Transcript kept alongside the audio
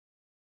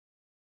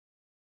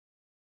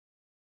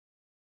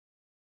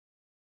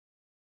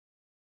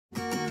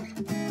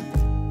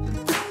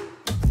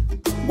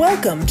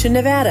Welcome to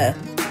Nevada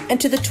and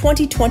to the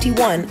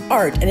 2021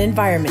 Art and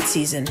Environment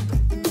season.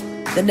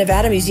 The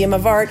Nevada Museum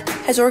of Art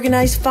has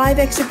organized 5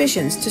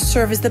 exhibitions to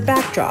serve as the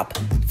backdrop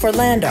for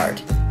land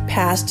art,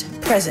 past,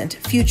 present,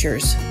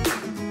 futures.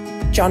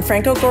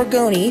 Gianfranco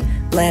Gorgoni,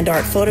 Land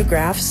Art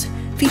Photographs,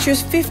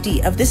 features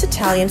 50 of this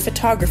Italian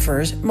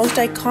photographer's most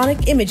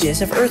iconic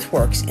images of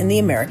earthworks in the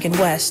American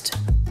West.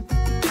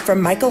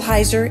 From Michael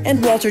Heiser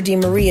and Walter Di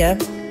Maria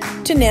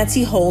to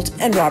Nancy Holt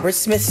and Robert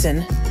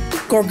Smithson,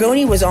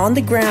 Gorgoni was on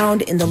the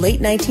ground in the late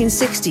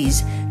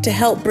 1960s to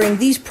help bring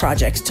these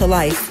projects to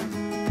life.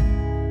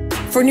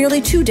 For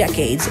nearly 2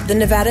 decades, the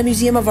Nevada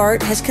Museum of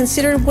Art has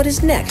considered what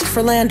is next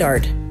for land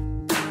art.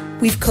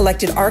 We've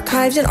collected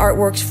archives and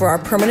artworks for our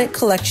permanent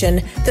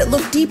collection that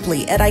look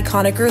deeply at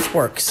iconic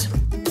earthworks.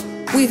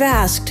 We've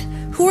asked,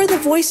 who are the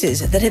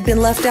voices that have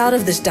been left out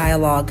of this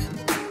dialogue?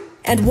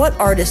 And what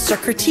artists are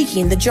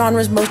critiquing the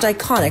genre's most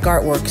iconic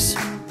artworks?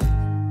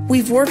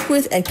 We've worked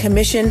with and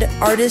commissioned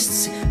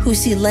artists who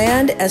see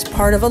land as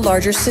part of a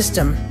larger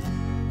system.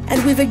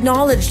 And we've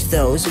acknowledged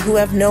those who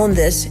have known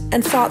this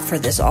and fought for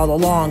this all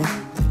along.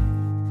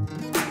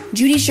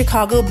 Judy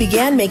Chicago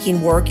began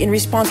making work in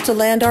response to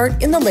land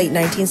art in the late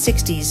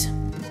 1960s.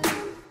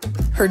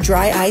 Her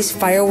dry ice,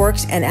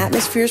 fireworks, and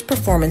atmospheres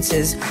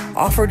performances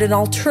offered an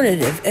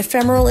alternative,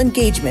 ephemeral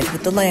engagement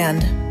with the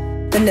land.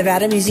 The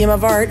Nevada Museum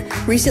of Art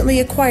recently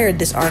acquired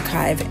this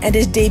archive and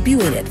is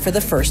debuting it for the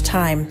first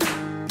time.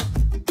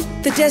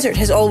 The desert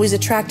has always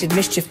attracted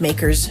mischief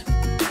makers,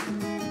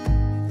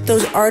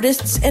 those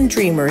artists and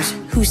dreamers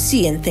who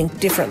see and think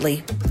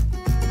differently,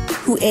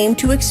 who aim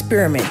to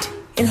experiment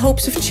in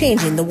hopes of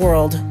changing the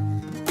world.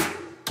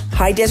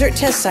 High Desert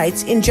Test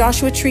Sites in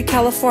Joshua Tree,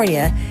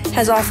 California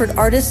has offered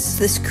artists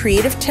this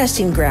creative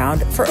testing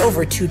ground for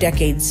over 2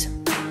 decades.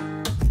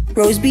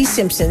 Rose B.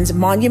 Simpson's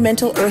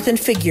monumental earthen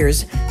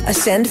figures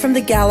ascend from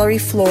the gallery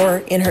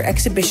floor in her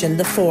exhibition,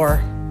 The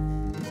Four.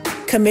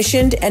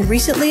 Commissioned and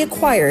recently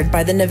acquired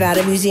by the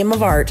Nevada Museum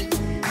of Art,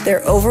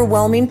 their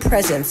overwhelming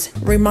presence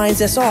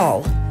reminds us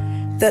all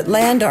that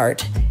land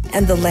art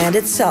and the land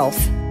itself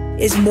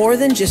is more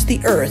than just the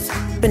earth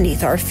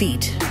beneath our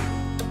feet.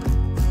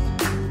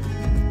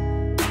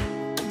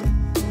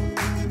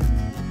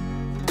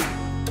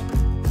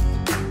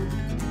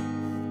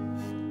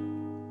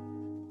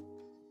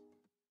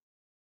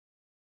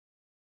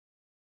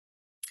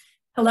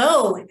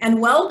 Hello,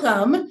 and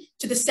welcome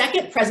to the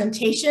second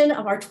presentation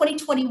of our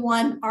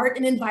 2021 Art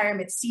and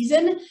Environment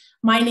season.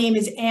 My name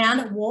is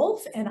Ann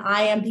Wolf, and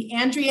I am the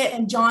Andrea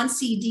and John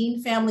C.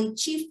 Dean Family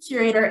Chief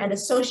Curator and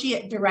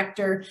Associate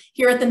Director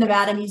here at the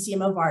Nevada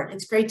Museum of Art.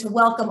 It's great to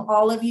welcome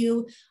all of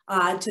you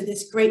to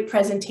this great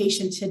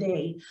presentation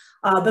today.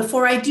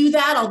 Before I do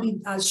that, I'll be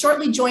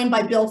shortly joined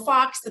by Bill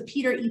Fox, the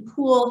Peter E.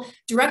 Poole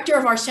Director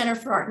of our Center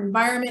for Art and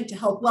Environment, to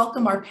help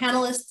welcome our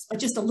panelists. But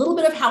just a little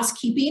bit of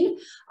housekeeping.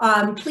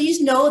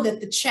 Please know that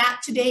the chat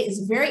today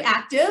is very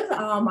active.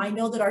 I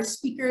know that our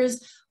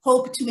speakers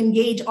hope to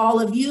engage all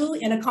of you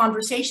in a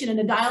conversation and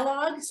a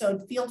dialogue, so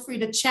feel free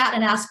to chat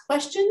and ask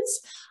questions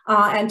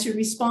and to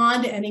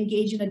respond and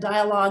engage in a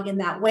dialogue in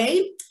that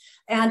way.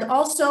 And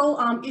also,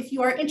 if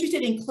you are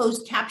interested in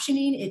closed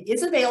captioning, it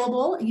is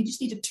available. You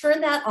just need to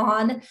turn that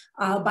on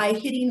by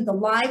hitting the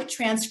live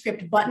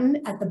transcript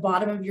button at the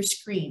bottom of your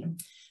screen.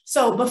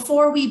 So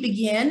before we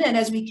begin, and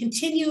as we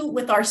continue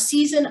with our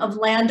season of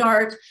land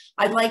art,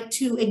 I'd like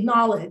to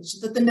acknowledge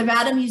that the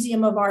Nevada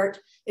Museum of Art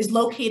is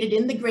located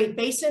in the Great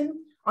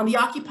Basin on the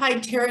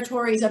occupied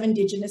territories of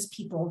Indigenous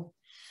people.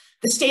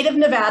 The state of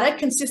Nevada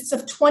consists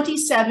of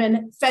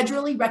 27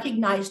 federally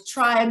recognized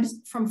tribes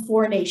from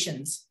 4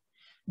 nations: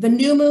 the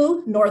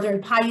Numu,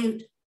 Northern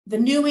Paiute, the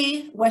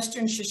Nui,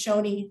 Western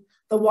Shoshone,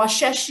 the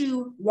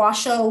Washeshu,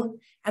 Washoe,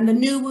 and the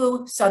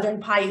Nuwu,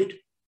 Southern Paiute.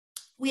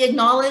 We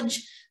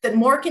acknowledge that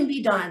more can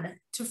be done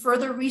to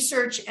further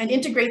research and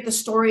integrate the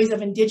stories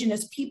of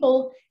Indigenous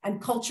people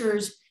and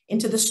cultures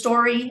into the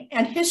story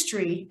and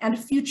history and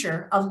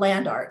future of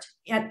land art,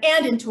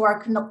 and into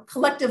our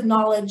collective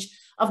knowledge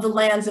of the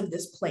lands of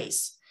this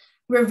place.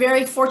 We're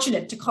very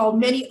fortunate to call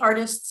many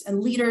artists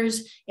and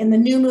leaders in the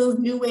Numu,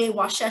 Niue,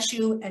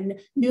 Washeshu, and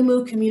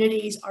Numu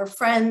communities our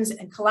friends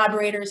and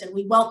collaborators, and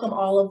we welcome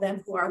all of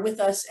them who are with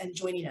us and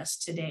joining us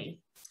today.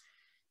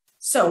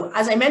 So,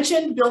 as I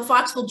mentioned, Bill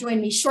Fox will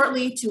join me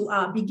shortly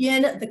to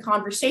begin the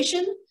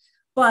conversation.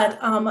 But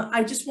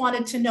I just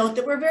wanted to note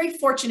that we're very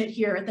fortunate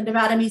here at the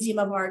Nevada Museum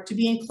of Art to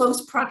be in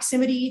close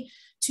proximity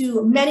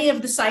to many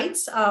of the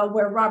sites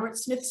where Robert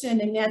Smithson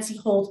and Nancy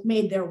Holt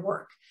made their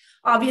work.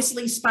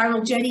 Obviously,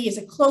 Spiral Jetty is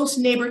a close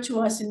neighbor to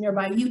us in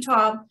nearby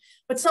Utah,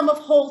 but some of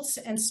Holt's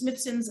and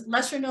Smithson's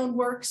lesser known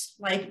works,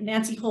 like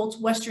Nancy Holt's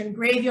Western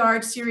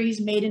Graveyard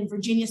series made in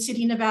Virginia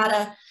City,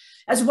 Nevada,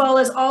 as well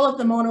as all of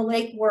the Mono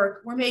Lake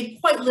work, were made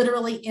quite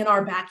literally in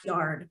our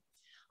backyard.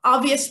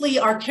 Obviously,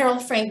 our Carol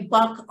Frank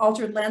Buck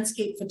Altered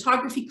Landscape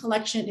Photography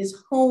collection is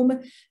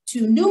home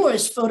to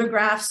numerous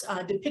photographs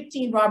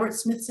depicting Robert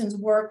Smithson's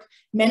work,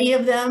 many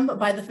of them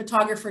by the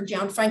photographer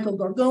Gianfranco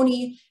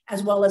Gorgoni,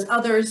 as well as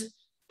others.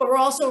 but we're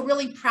also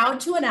really proud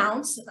to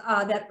announce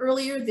that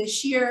earlier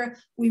this year,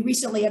 we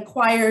recently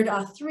acquired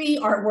 3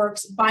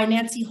 artworks by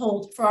Nancy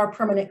Holt for our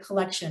permanent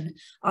collection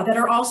that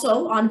are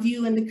also on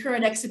view in the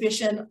current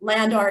exhibition,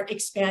 Land Art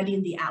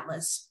Expanding the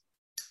Atlas.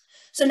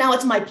 So now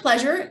it's my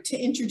pleasure to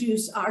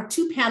introduce our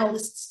 2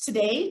 panelists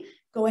today.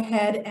 Go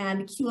ahead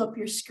and cue up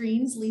your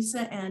screens,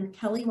 Lisa and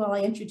Kelly, while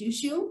I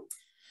introduce you.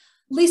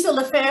 Lisa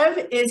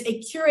Lefebvre is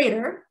a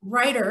curator,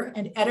 writer,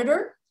 and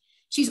editor.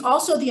 She's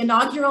also the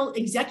inaugural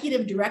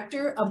executive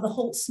director of the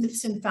Holt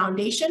Smithson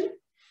Foundation,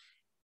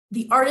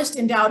 the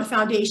artist-endowed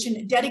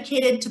foundation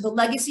dedicated to the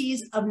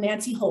legacies of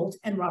Nancy Holt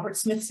and Robert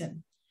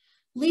Smithson.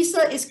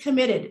 Lisa is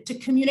committed to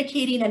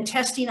communicating and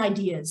testing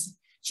ideas.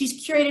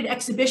 She's curated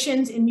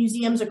exhibitions in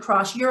museums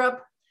across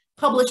Europe,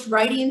 published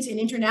writings in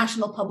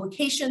international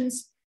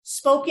publications,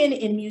 spoken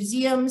in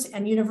museums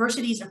and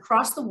universities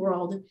across the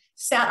world,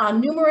 sat on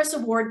numerous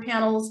award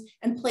panels,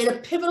 and played a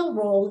pivotal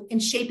role in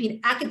shaping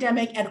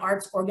academic and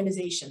arts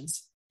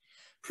organizations.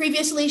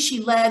 Previously,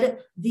 she led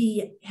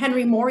the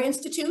Henry Moore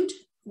Institute,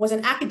 was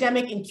an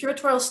academic in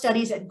curatorial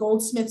studies at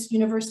Goldsmiths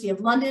University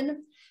of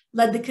London,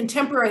 led the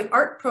contemporary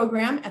art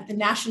program at the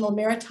National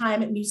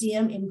Maritime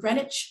Museum in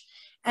Greenwich,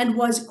 and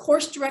was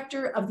course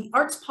director of the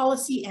Arts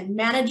Policy and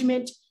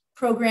Management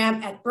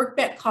program at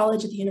Birkbeck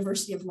College at the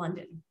University of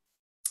London.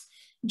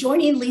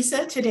 Joining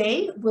Lisa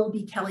today will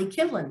be Kelly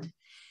Kivland.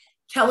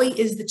 Kelly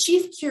is the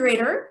chief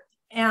curator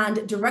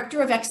and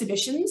director of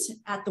exhibitions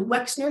at the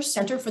Wexner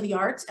Center for the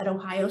Arts at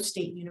Ohio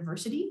State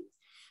University.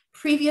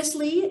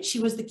 Previously, she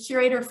was the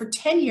curator for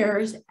 10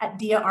 years at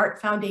Dia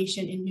Art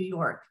Foundation in New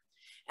York.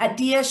 At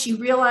Dia, she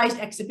realized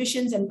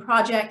exhibitions and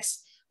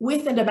projects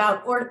with and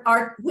about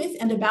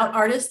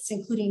artists,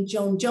 including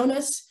Joan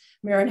Jonas,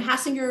 Maren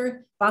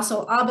Hassinger,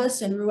 Bassel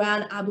Abbas, and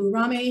Ruan Abu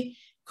Rame,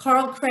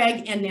 Carl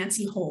Craig, and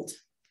Nancy Holt.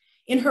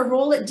 In her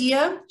role at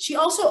Dia, she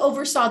also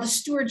oversaw the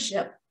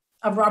stewardship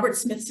of Robert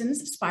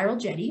Smithson's Spiral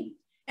Jetty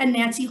and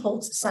Nancy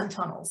Holt's Sun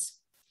Tunnels,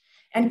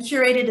 and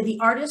curated the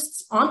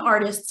Artists on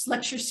Artists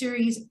lecture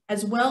series,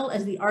 as well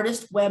as the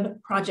Artist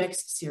Web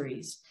Projects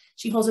series.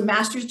 She holds a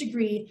master's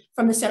degree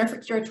from the Center for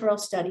Curatorial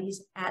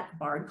Studies at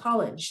Bard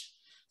College.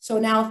 So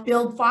now if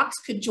Bill Fox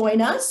could join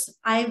us,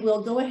 I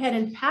will go ahead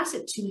and pass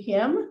it to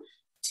him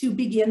to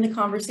begin the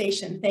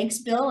conversation. Thanks,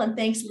 Bill, and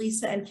thanks,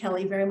 Lisa and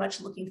Kelly. Very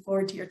much looking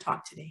forward to your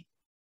talk today.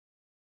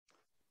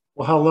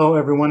 Well, hello,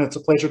 everyone. It's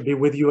a pleasure to be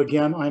with you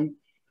again. I'm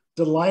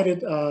delighted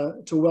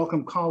to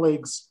welcome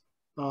colleagues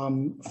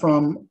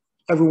from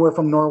everywhere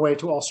from Norway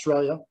to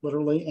Australia,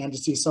 literally, and to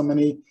see so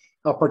many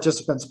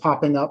participants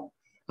popping up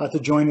to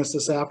join us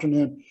this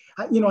afternoon.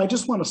 I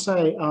just want to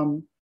say,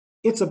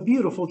 it's a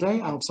beautiful day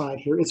outside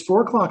here. It's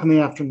 4 o'clock in the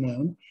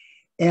afternoon.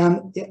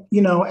 And,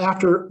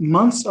 after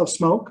months of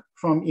smoke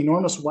from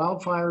enormous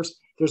wildfires,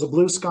 there's a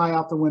blue sky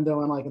out the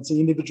window, and I can see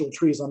individual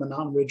trees on the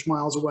mountain ridge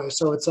miles away.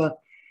 So it's a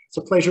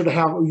pleasure to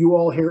have you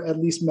all here, at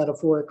least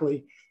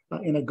metaphorically,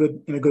 in a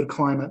good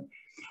climate.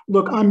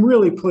 Look, I'm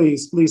really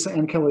pleased, Lisa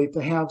and Kelly,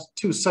 to have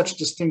 2 such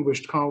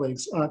distinguished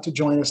colleagues to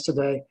join us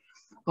today.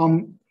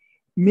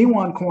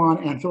 Miwan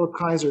Kwan and Philip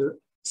Kaiser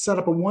set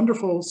up a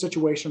wonderful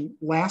situation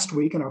last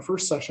week in our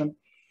first session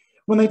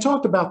when they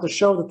talked about the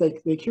show that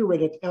they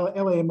curated at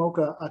LA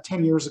MoCA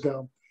 10 years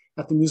ago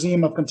at the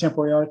Museum of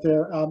Contemporary Art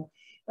there,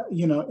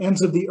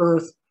 Ends of the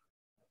Earth,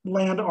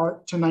 Land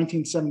Art to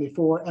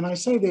 1974. And I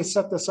say they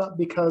set this up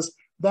because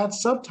that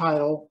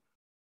subtitle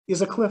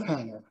is a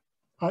cliffhanger.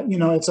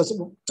 It says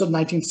to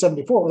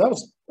 1974. Well, that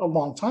was a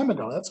long time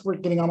ago. We're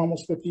getting on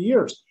almost 50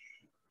 years.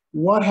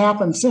 What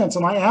happened since?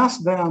 And I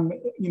asked them,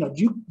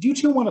 do you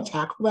 2 want to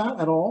tackle that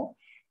at all?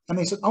 And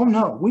they said, oh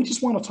no, we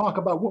just want to talk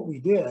about what we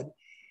did.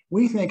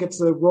 We think it's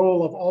the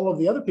role of all of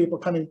the other people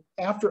coming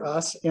after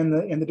us in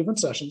the different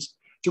sessions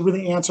to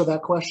really answer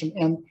that question.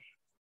 And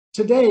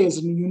today is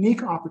a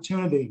unique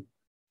opportunity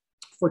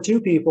for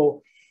 2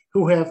 people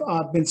who have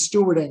been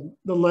stewarding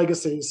the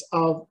legacies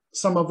of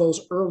some of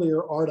those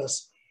earlier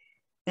artists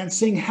and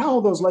seeing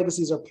how those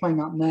legacies are playing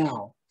out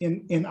now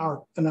in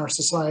our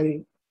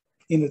society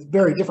in a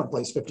very different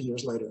place 50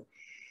 years later.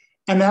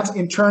 And that's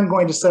in turn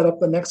going to set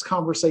up the next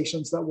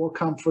conversations that will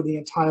come for the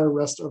entire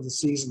rest of the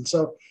season.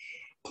 So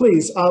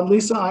please,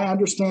 Lisa, I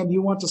understand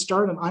you want to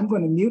start, and I'm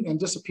going to mute and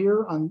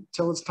disappear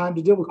until it's time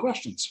to deal with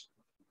questions.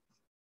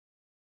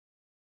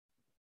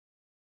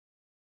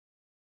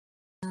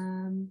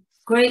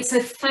 Great, so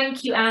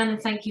thank you, Anne,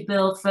 and thank you,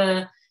 Bill,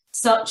 for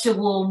such a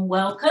warm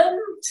welcome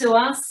to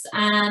us.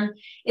 And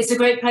it's a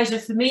great pleasure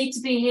for me to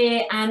be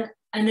here, and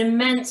an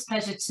immense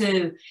pleasure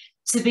too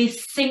to be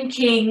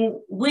thinking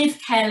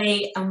with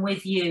Kelly and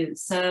with you.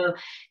 So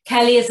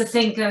Kelly is a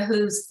thinker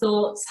whose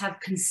thoughts have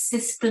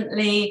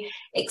consistently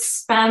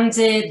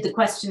expanded the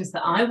questions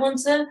that I want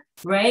to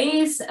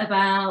raise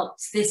about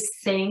this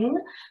thing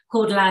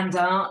called land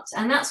art.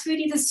 And that's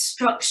really the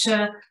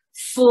structure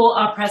for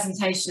our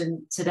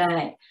presentation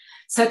today.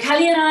 So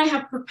Kelly and I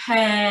have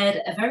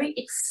prepared a very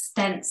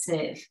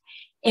extensive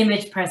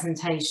image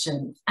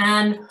presentation,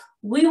 and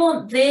we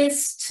want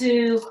this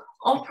to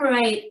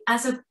operate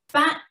as a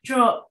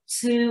backdrop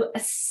to a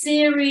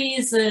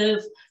series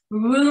of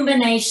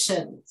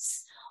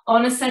ruminations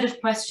on a set of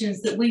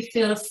questions that we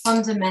feel are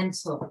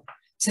fundamental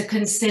to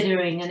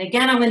considering. And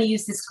again, I'm going to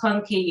use this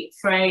clunky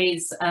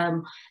phrase,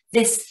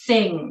 this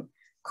thing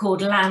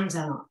called land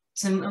art.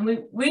 And we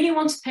really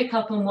want to pick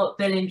up on what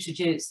Bill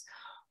introduced.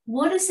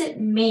 What does it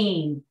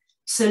mean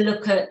to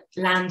look at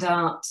land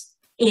art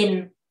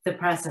in the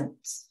present?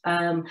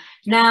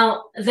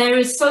 Now, there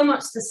is so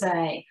much to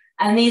say,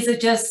 and these are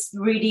just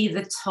really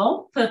the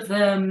top of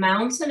the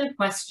mountain of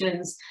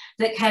questions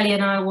that Kelly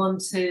and I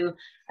want to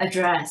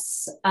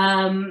address.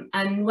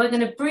 And we're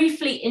going to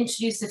briefly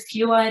introduce a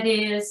few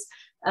ideas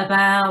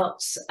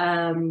about,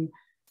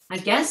 I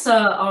guess,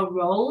 our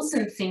roles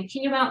in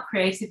thinking about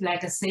creative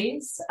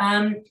legacies.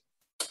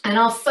 And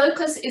our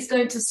focus is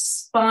going to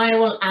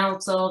spiral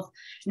out of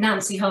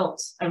Nancy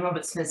Holt and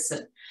Robert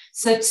Smithson.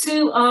 So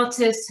two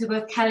artists who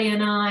both Kelly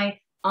and I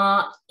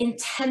are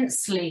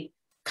intensely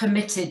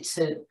committed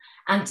to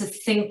and to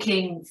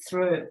thinking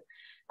through.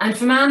 And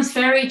from Anne's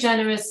very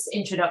generous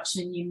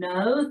introduction, you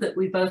know that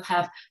we both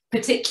have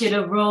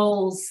particular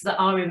roles that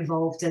are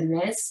involved in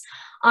this.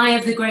 I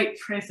have the great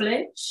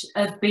privilege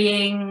of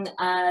being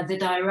the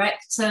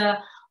director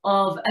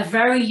of a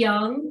very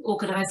young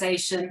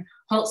organization,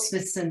 Holt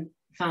Smithson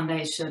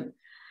Foundation.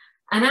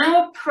 And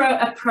our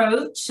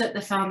approach at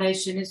the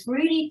foundation is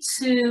really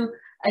to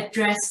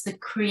address the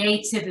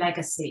creative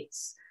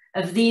legacies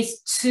of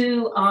these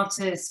two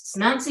artists,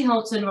 Nancy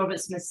Holt and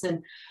Robert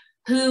Smithson,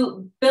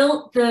 who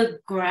built the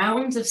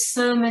ground of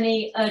so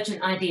many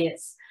urgent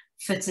ideas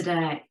for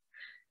today.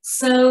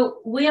 So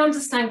we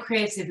understand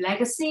creative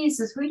legacies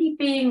as really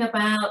being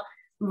about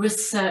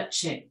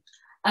researching,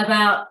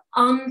 about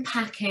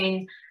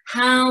unpacking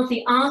how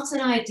the art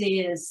and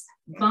ideas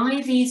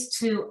by these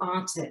two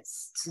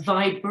artists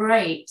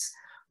vibrate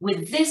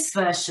with this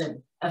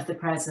version of the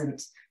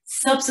present,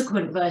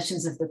 subsequent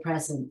versions of the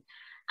present,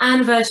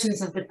 and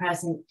versions of the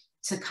present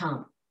to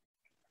come.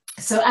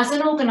 So as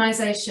an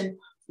organization,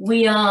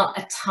 we are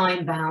a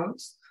time-bound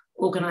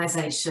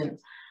organization,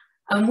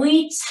 and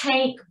we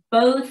take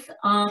both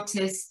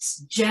artists'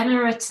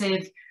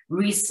 generative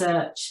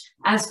research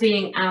as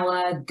being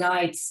our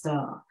guide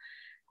star.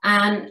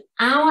 And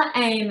our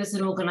aim as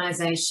an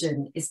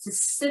organization is to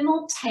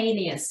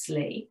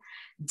simultaneously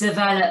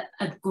develop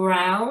a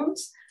ground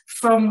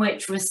from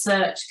which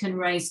research can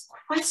raise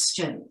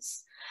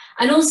questions,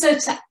 and also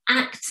to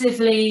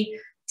actively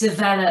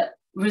develop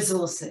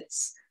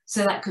resources.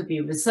 So that could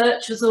be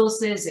research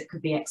resources, it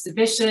could be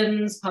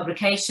exhibitions,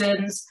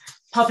 publications,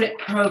 public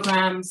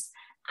programs,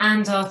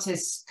 and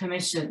artist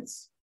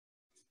commissions.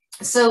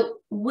 So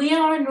we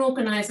are an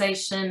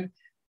organization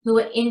who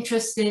are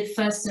interested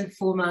first and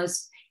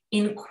foremost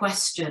in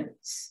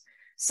questions.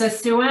 So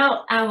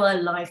throughout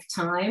our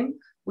lifetime,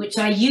 which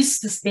I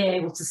used to be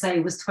able to say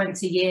was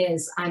 20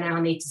 years, I now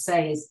need to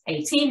say is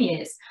 18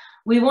 years,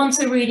 we want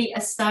to really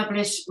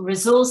establish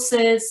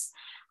resources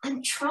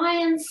and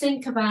try and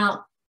think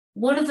about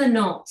what are the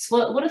knots,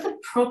 what are the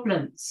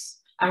problems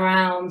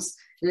around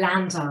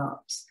land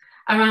art,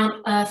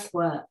 around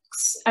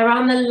earthworks,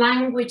 around the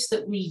language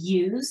that we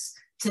use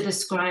to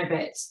describe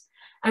it,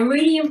 and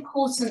really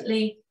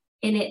importantly,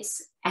 in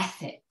its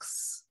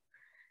ethics.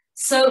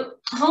 So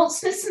Holt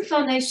Smithson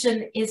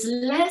Foundation is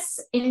less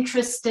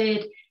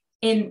interested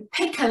in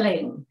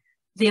pickling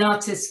the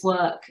artist's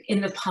work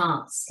in the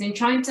past, in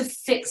trying to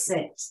fix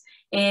it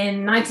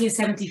in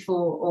 1974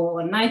 or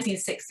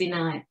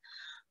 1969.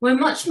 We're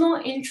much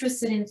more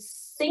interested in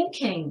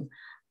thinking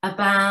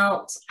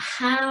about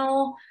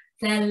how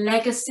their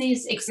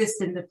legacies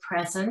exist in the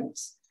present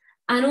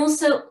and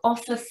also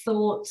offer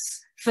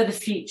thoughts for the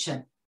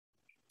future.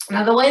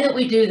 Now, the way that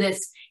we do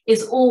this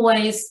is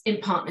always in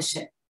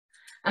partnership.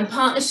 And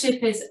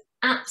partnership is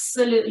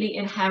absolutely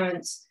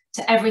inherent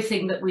to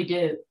everything that we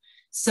do.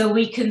 So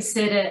we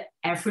consider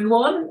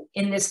everyone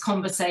in this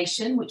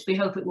conversation, which we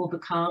hope it will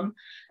become,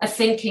 a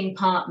thinking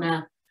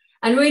partner.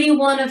 And really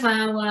one of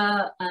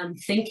our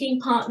thinking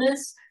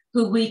partners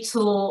who we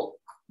talk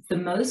the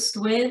most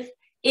with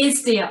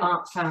is the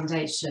Art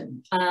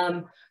Foundation,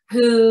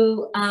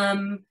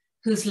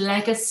 whose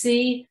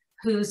legacy,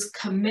 whose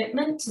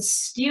commitment to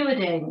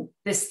stewarding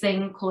this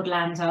thing called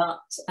land art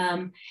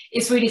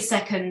is really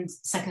second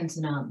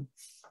to none.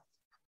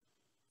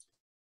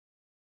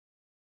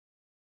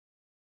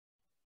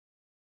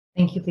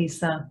 Thank you,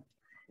 Lisa.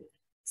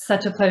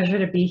 Such a pleasure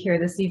to be here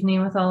this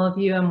evening with all of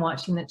you. I'm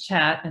watching the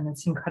chat and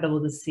it's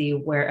incredible to see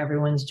where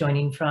everyone's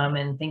joining from.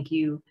 And thank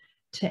you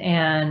to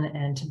Anne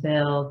and to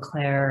Bill,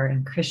 Claire,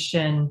 and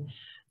Christian.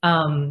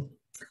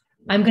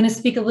 I'm going to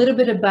speak a little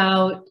bit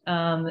about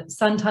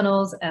Sun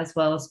Tunnels as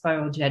well as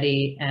Spiral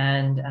Jetty,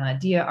 and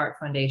Dia Art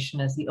Foundation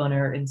as the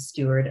owner and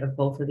steward of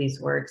both of these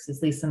works.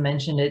 As Lisa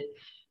mentioned, it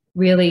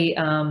really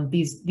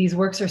these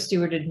works are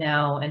stewarded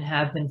now and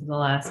have been for the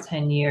last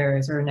 10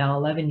 years or now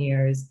 11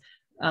 years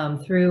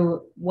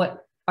through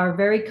what are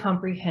very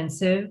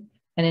comprehensive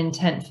and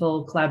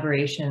intentful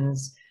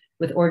collaborations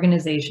with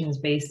organizations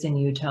based in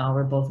Utah,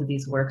 where both of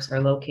these works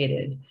are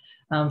located.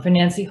 For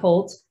Nancy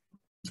Holt,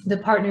 the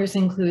partners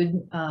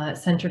include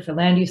Center for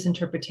Land Use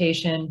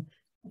Interpretation,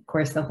 of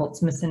course, the Holt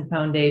Smithson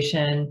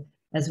Foundation,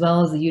 as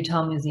well as the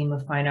Utah Museum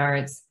of Fine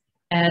Arts.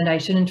 And I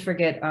shouldn't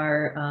forget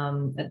our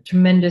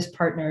tremendous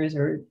partners,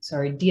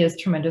 DIA's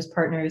tremendous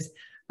partners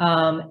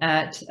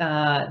at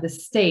the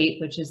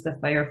state, which is the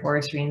Fire,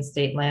 Forestry, and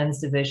State Lands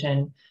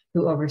Division,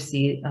 who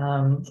oversee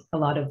a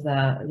lot of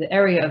the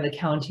area of the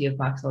county of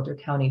Box Elder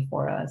County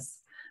for us.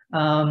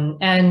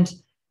 And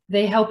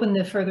they help in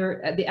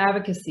the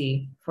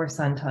advocacy for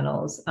sun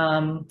tunnels.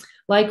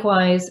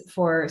 Likewise,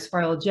 for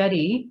Spiral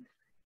Jetty,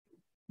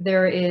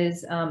 there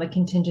is a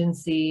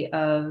contingency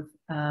of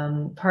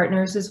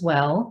partners as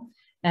well.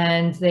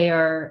 And they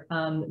are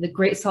the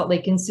Great Salt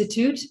Lake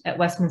Institute at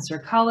Westminster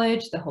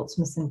College, the Holt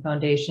Smithson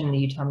Foundation, the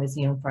Utah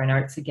Museum of Fine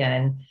Arts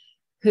again,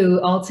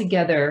 who all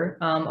together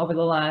over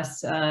the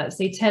last,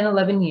 say 10,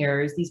 11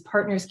 years, these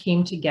partners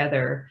came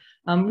together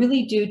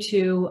really due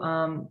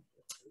to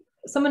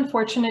some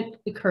unfortunate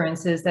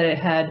occurrences that it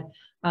had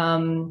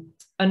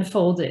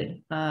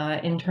unfolded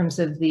in terms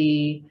of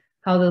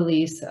how the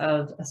lease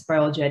of a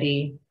Spiral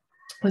Jetty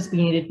was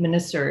being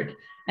administered.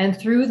 And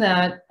through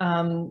that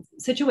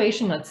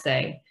situation, let's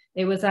say,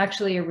 it was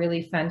actually a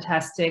really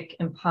fantastic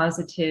and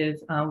positive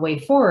way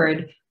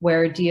forward,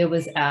 where DIA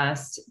was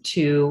asked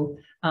to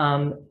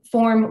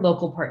form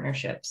local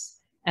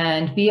partnerships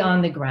and be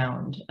on the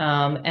ground.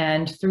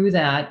 And through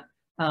that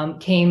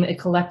came a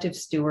collective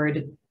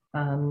steward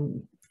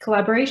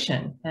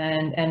collaboration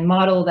and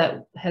model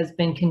that has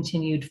been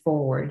continued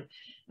forward.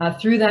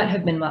 Through that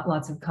have been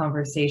lots of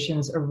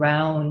conversations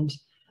around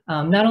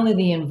not only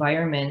the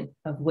environment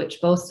of which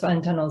both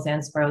sun tunnels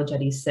and Spiral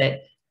Jetties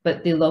sit,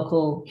 but the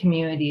local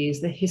communities,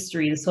 the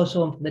history, the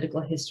social and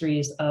political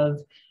histories of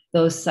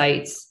those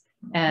sites,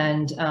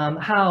 and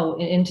how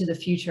into the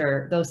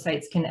future those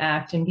sites can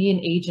act and be an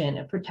agent,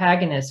 a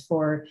protagonist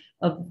for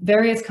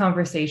various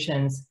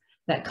conversations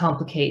that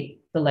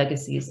complicate the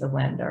legacies of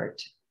land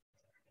art.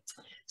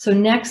 So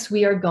next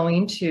we are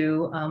going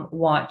to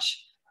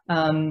watch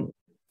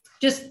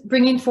just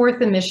bringing forth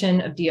the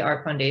mission of DIA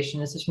Art Foundation.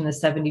 This is from the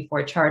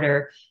 '74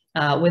 charter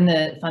when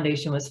the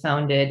foundation was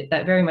founded.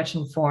 That very much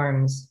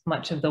informs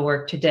much of the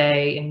work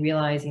today in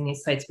realizing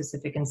these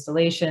site-specific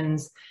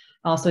installations.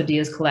 Also,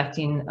 DIA's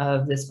collecting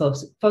of this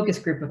focus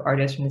group of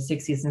artists from the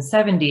 '60s and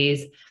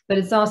 '70s, but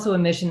it's also a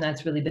mission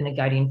that's really been a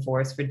guiding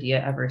force for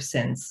DIA ever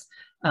since.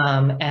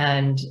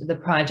 And the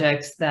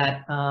projects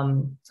that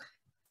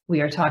we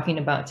are talking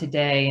about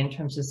today in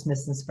terms of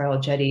Smithson Spiral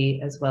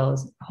Jetty, as well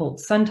as Holt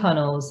Sun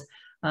Tunnels,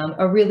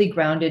 are really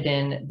grounded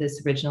in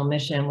this original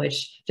mission,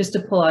 which, just to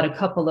pull out a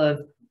couple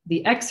of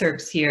the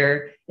excerpts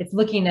here, it's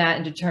looking at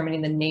and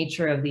determining the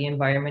nature of the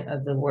environment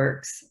of the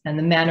works and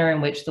the manner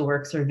in which the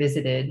works are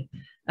visited,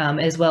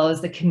 as well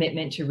as the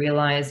commitment to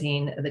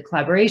realizing the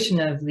collaboration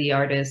of the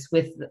artists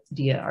with the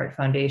DIA Art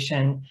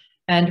Foundation,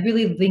 and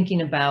really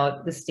thinking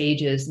about the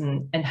stages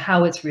and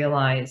how it's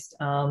realized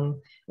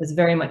was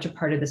very much a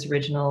part of this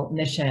original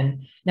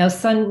mission. Now,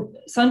 sun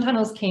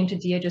tunnels came to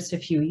DIA just a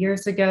few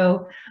years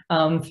ago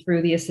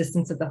through the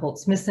assistance of the Holt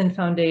Smithson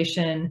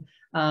Foundation.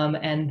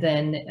 And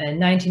then in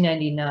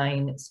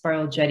 1999,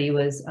 Spiral Jetty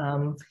was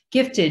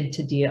gifted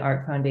to DIA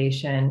Art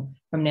Foundation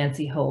from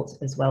Nancy Holt,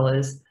 as well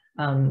as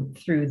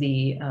through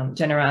the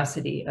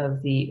generosity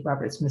of the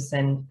Robert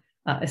Smithson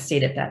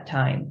estate at that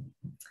time.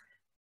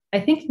 I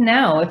think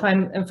now, if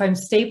I'm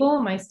stable,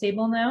 am I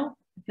stable now?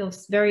 It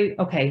feels very,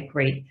 okay,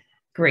 great.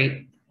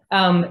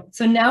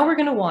 So now we're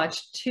gonna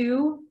watch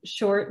two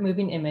short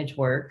moving image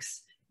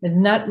works that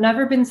have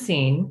never been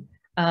seen.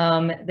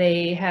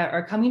 They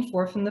are coming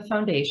forth from the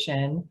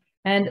foundation.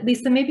 And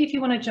Lisa, maybe if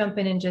you wanna jump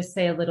in and just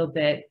say a little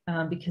bit,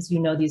 because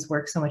you know these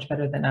works so much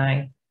better than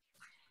I.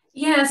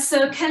 Yeah,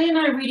 so Kelly and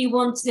I really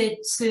wanted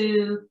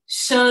to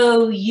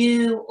show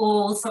you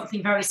all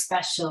something very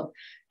special,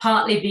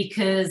 partly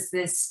because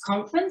this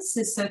conference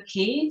is so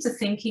key to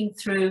thinking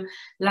through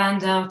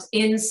land art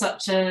in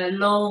such a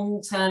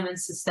long-term and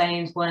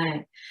sustained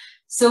way.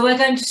 So we're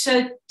going to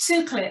show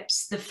two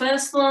clips. The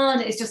first one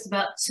is just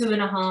about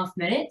 2.5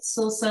 minutes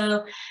or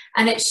so,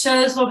 and it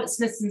shows Robert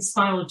Smithson's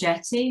Spiral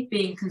Jetty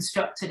being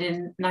constructed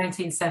in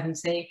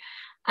 1970.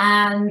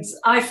 And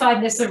I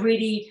find this a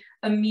really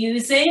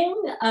amusing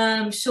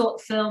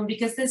short film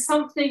because there's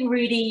something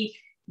really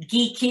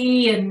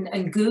geeky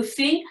and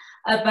goofy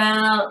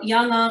about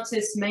young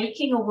artists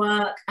making a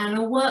work, and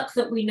a work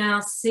that we now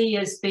see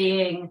as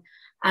being,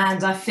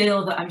 and I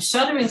feel that I'm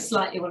shuddering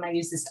slightly when I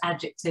use this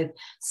adjective,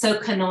 so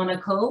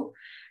canonical.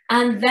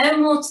 And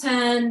then we'll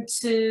turn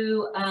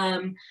to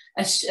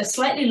a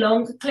slightly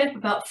longer clip,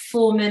 about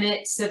 4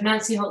 minutes, of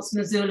Nancy Holt's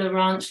Missoula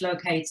Ranch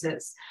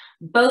locators.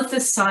 Both are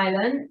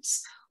silent.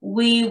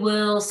 We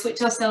will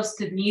switch ourselves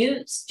to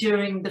mute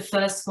during the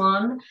first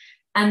one.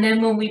 And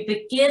then when we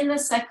begin the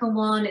second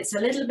one, it's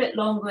a little bit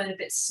longer and a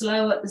bit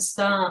slow at the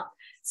start.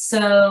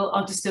 So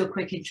I'll just do a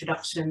quick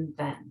introduction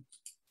then.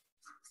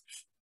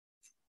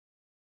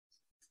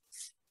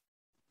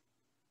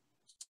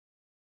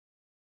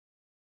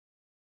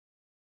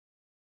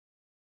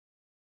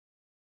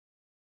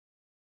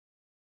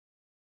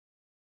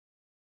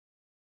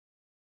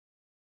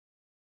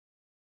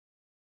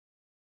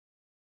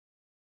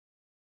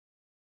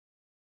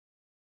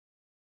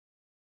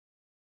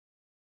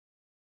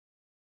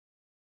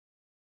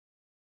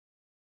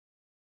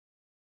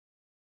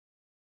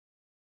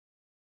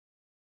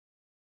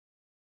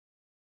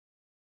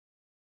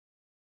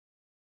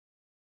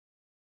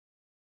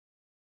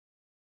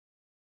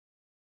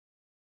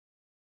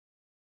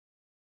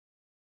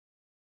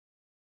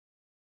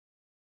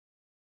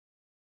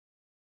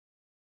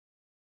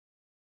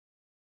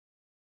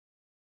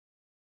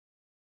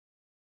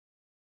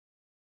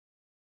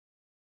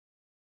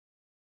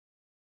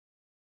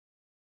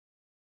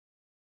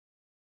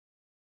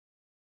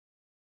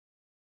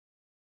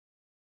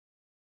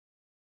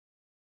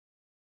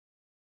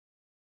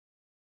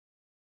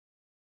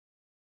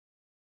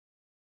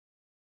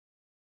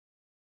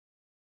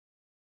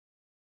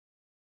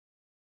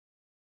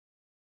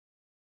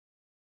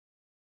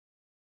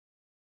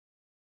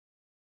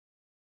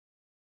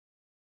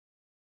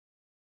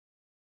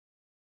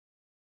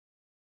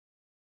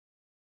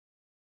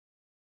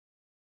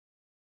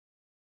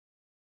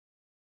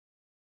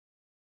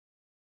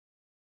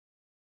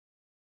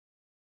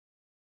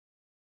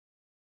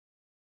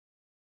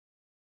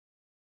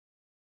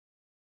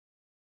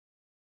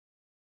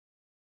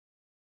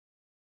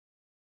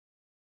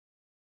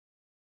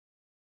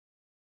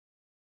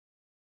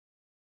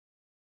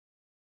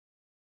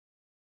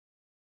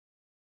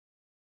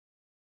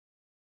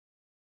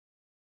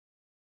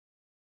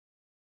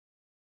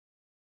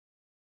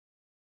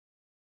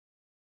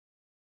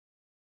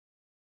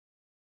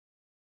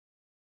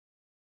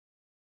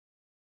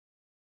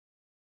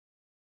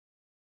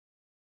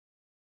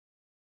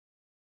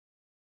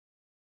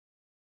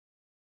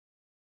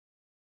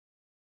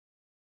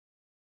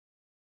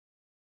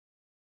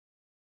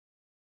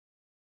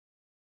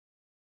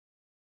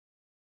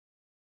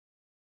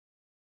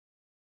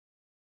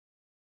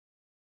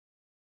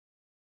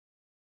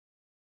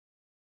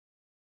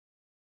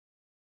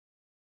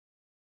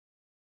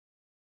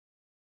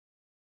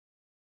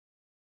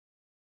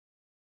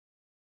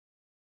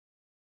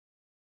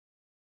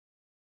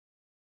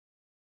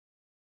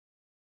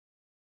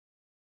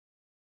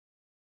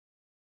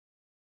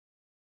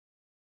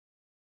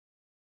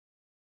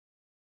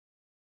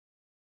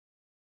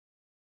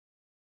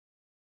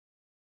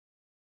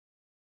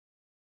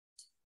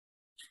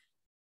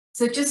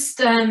 So just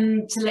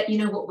to let you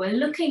know what we're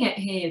looking at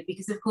here,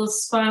 because of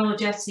course Spiral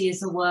Jetty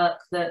is a work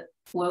that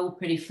we're all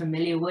pretty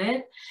familiar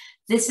with.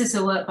 This is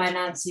a work by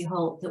Nancy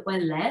Holt that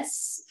we're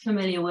less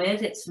familiar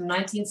with. It's from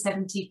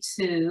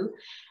 1972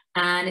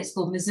 and it's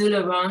called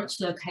Missoula Ranch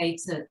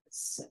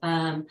Locators.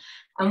 And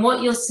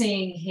what you're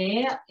seeing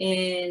here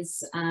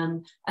is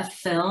a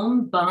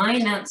film by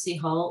Nancy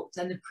Holt,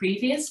 and the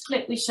previous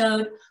clip we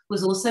showed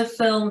was also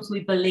filmed,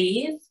 we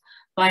believe,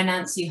 by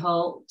Nancy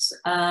Holt.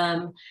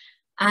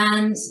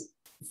 And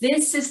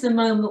this is the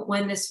moment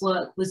when this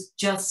work was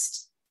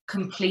just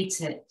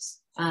completed.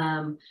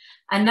 And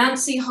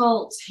Nancy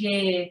Holt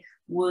here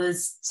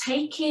was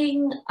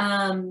taking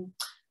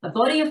a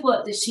body of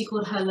work that she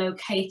called her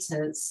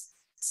locators.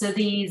 So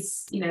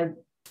these, you know,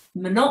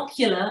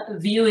 monocular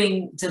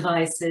viewing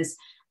devices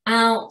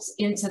out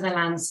into the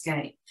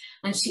landscape.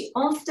 And she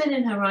often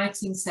in her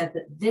writing said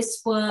that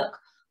this work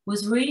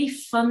was really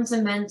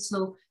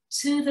fundamental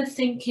to the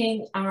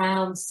thinking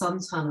around sun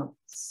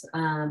tunnels.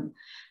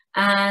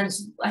 And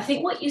I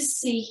think what you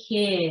see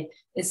here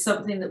is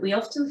something that we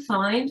often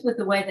find with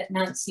the way that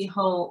Nancy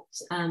Holt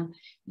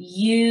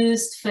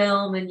used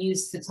film and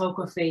used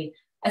photography,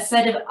 a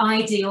set of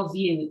ideal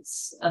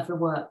views of the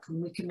work.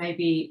 And we can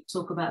maybe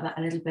talk about that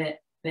a little bit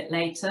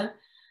later.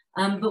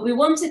 But we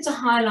wanted to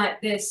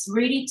highlight this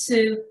really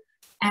to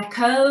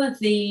echo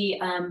the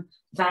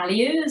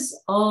values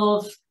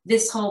of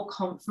this whole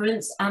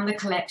conference and the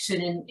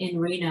collection in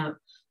Reno,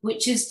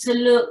 which is to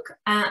look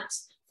at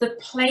the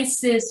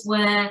places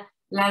where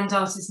land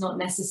art is not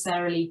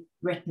necessarily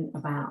written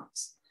about.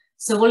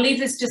 So we'll leave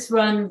this just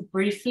run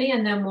briefly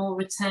and then we'll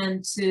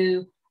return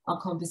to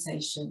our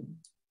conversation.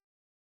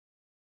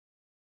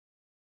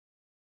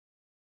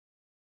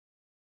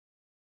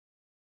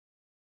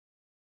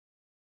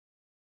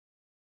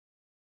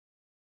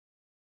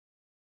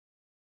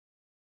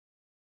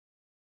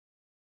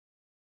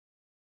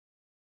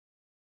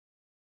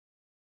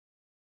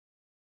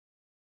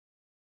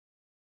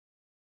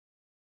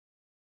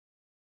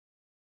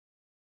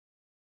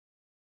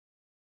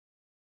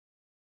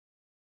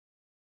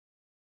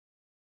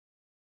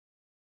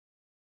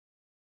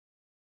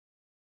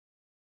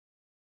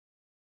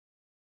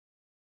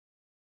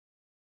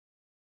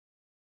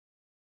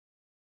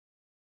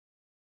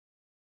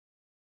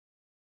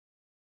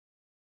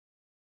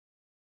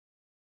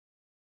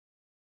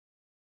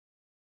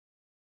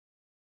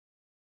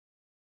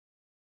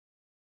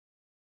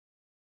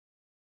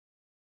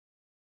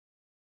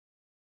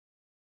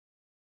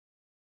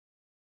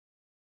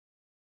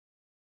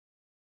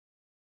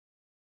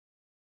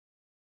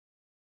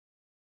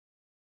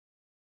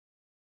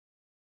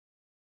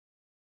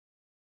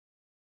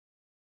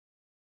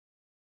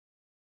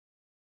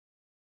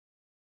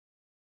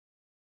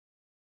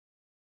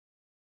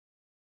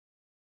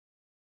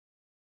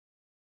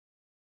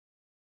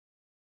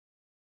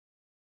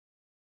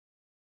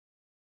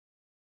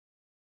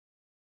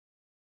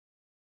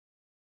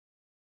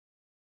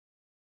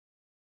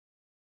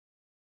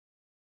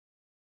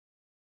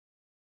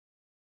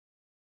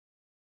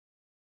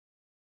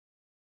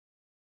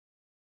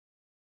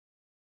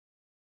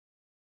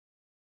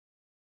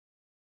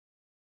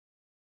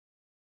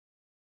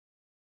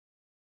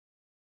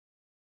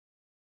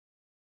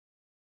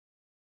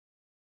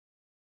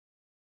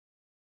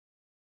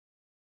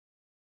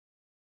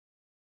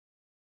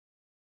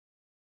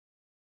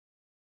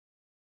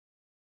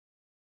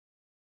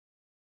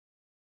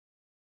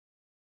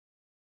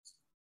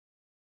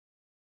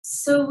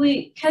 So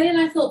Kelly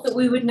and I thought that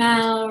we would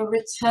now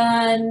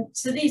return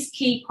to these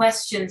key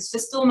questions,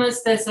 just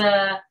almost as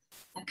a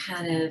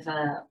kind of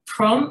a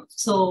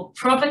prompt or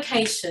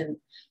provocation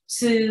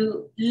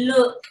to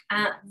look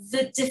at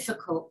the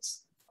difficult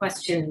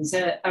questions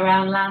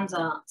around land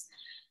art.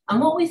 And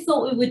what we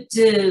thought we would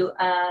do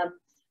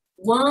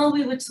while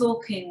we were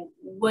talking,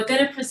 we're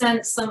going to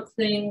present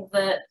something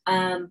that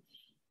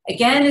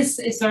again is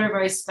very,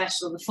 very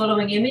special. The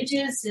following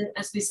images,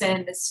 as we say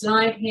in this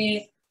slide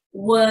here,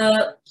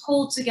 were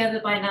pulled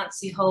together by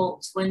Nancy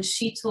Holt when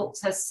she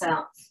talked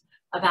herself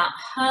about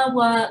her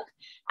work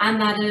and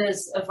that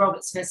of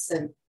Robert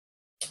Smithson.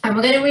 And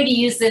we're going to really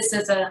use this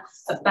as a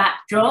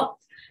backdrop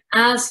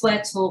as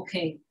we're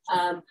talking,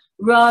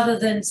 rather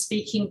than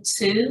speaking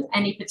to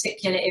any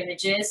particular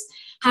images.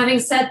 Having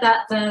said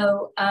that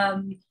though,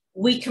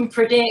 we can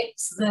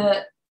predict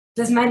that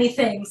there's many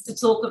things to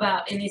talk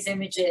about in these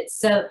images.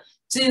 So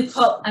do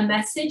pop a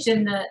message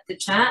in the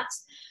chat.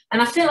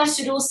 And I feel I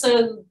should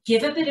also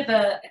give a bit of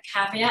a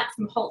caveat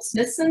from Holt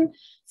Smithson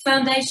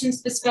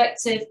Foundation's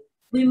perspective.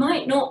 We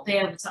might not be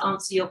able to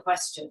answer your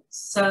questions.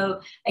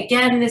 So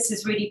again, this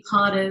is really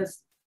part of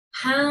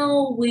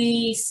how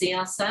we see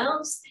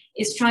ourselves,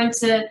 is trying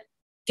to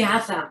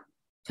gather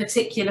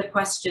particular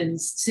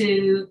questions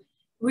to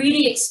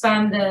really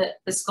expand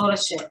the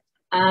scholarship.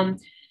 And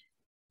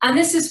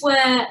this is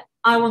where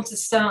I want to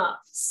start.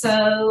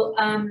 So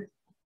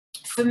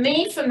for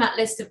me, from that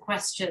list of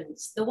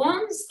questions, the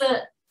ones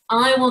that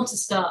I want to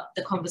start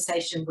the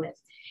conversation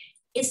with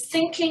is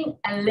thinking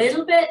a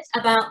little bit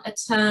about a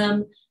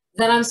term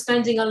that I'm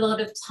spending a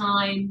lot of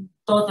time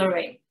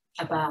bothering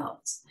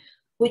about,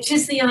 which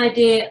is the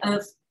idea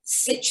of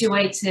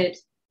situated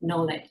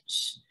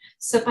knowledge.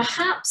 So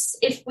perhaps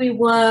if we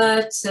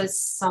were to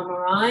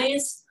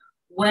summarize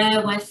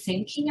where we're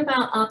thinking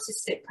about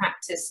artistic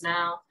practice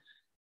now,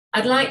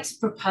 I'd like to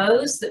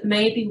propose that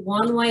maybe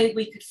one way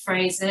we could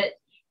phrase it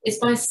is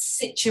by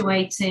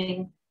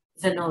situating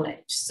the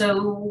knowledge.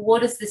 So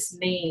what does this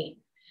mean?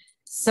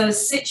 So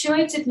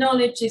situated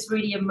knowledge is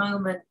really a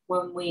moment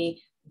when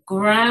we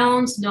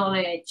ground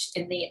knowledge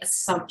in the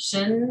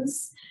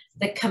assumptions,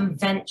 the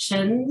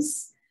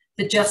conventions,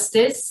 the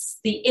justice,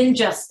 the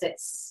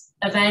injustice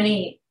of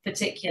any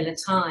particular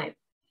time.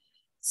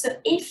 So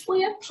if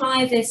we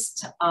apply this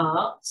to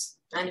art,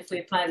 and if we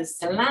apply this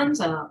to land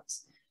art,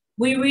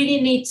 we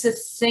really need to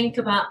think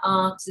about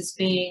art as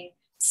being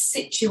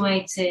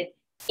situated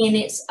in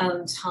its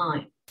own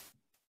time.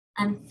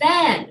 And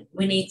then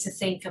we need to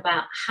think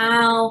about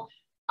how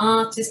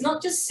art is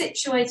not just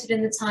situated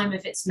in the time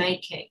of its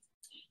making,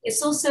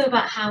 it's also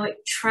about how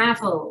it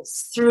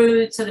travels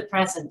through to the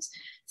present,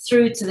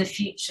 through to the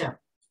future.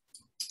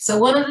 So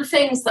one of the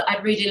things that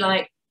I'd really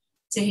like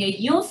to hear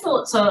your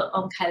thoughts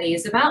on, Kelly,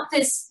 is about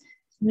this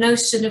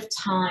notion of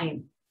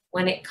time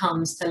when it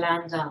comes to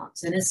land art.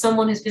 And as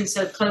someone who's been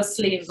so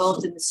closely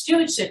involved in the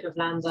stewardship of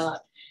land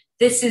art,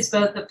 this is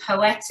both a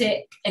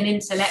poetic, an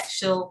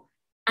intellectual,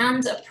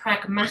 and a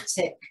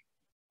pragmatic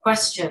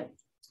question.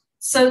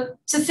 So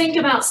to think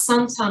about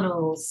sun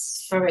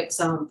tunnels, for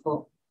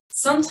example,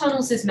 sun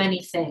tunnels is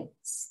many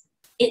things.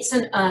 It's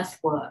an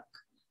earthwork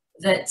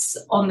that's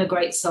on the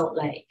Great Salt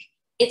Lake.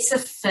 It's a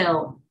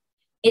film.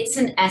 It's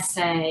an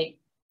essay.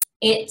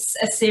 It's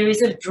a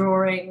series of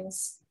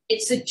drawings.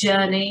 It's a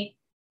journey.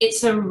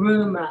 It's a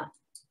rumor.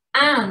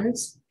 And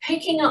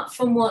picking up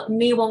from what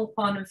Mi Wong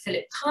Kwan and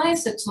Philip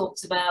Kaiser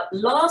talked about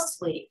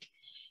last week,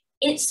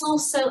 it's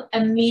also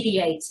a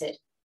mediated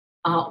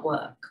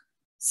artwork.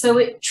 So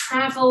it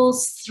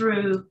travels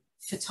through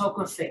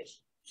photography.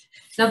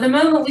 Now, the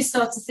moment we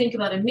start to think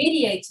about a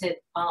mediated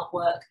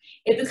artwork,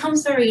 it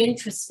becomes very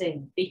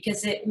interesting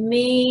because it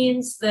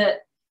means that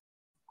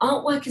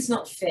artwork is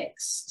not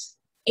fixed.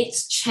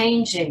 It's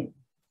changing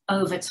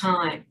over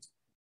time.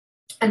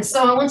 And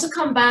so I want to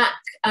come back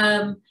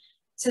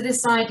to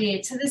this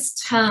idea, to this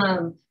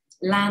term,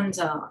 land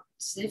art.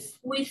 If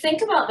we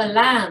think about the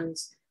land,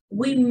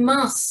 we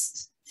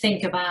must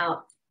think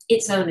about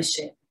its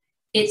ownership,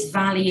 its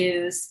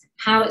values,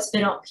 how it's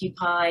been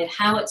occupied,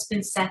 how it's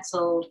been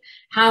settled,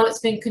 how it's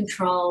been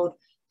controlled,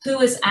 who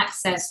has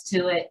access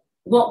to it,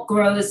 what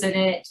grows in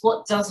it,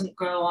 what doesn't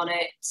grow on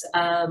it,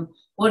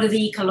 what are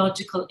the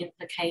ecological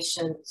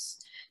implications.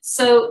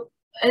 So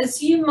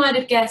as you might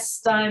have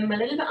guessed, I'm a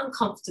little bit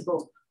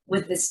uncomfortable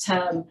with this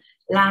term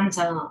land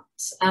art.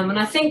 And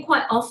I think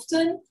quite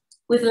often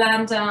with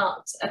land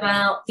art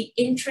about the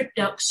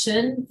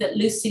introduction that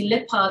Lucy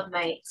Lippard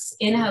makes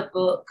in her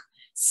book,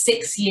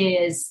 6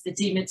 Years, the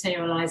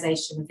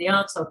Dematerialization of the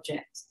Art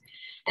Object.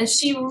 And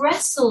she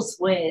wrestles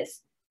with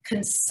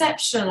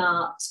conceptual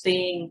art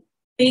being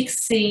big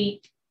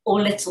C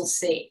or little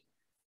c.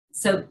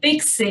 So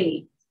big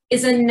C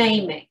is a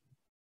naming,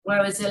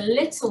 whereas a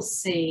little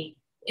c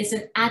is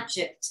an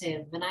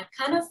adjective. And I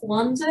kind of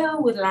wonder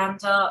with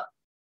land art,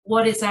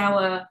 what is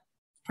our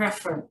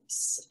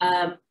preference?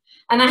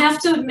 And I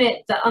have to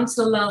admit that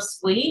until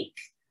last week,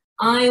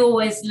 I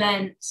always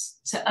lent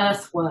to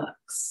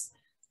Earthworks,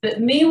 but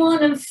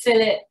Miwon and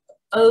Philip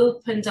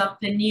opened up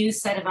a new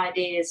set of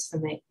ideas for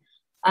me.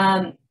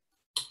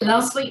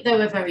 Last week, they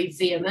were very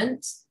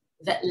vehement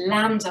that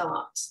land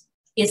art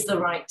is the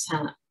right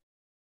term.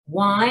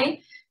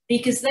 Why?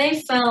 Because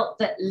they felt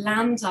that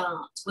land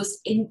art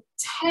was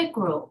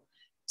integral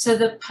to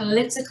the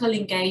political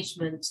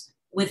engagement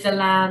with the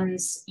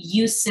land's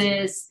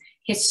uses,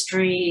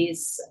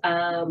 histories,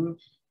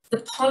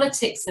 the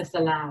politics of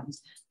the land.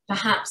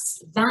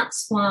 Perhaps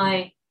that's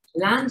why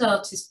land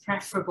art is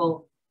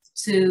preferable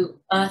to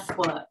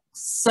earthworks.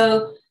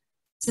 So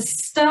to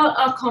start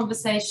our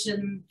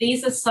conversation,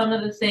 these are some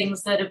of the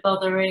things that are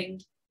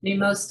bothering me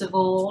most of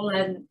all,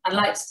 and I'd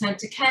like to turn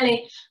to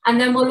Kelly, and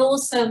then we'll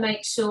also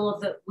make sure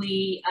that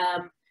we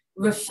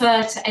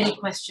refer to any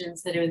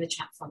questions that are in the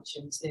chat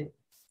function too.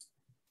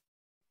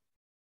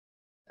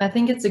 I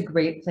think it's a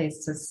great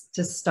place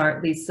to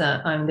start,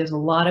 Lisa. There's a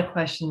lot of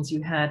questions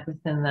you had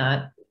within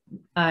that.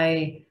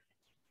 I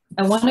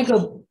want to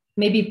go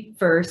maybe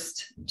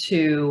first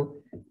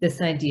to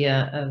this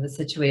idea of the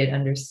situated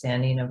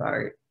understanding of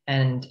art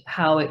and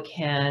how it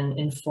can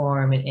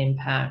inform and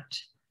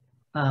impact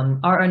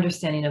our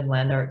understanding of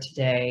land art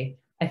today.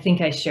 I think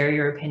I share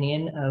your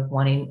opinion of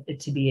wanting it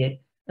to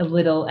be a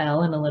little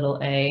L and a little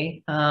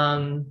A.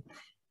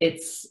 It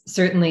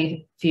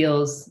certainly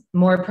feels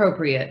more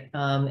appropriate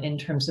in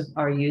terms of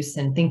our use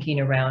and thinking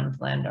around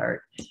land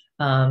art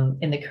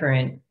in the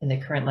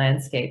current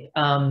landscape.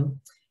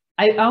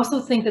 I also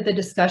think that the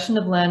discussion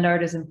of land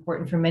art is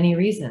important for many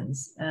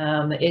reasons.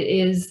 It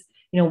is,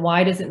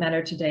 why does it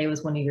matter today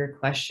was one of your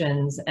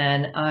questions,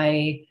 and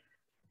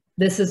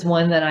this is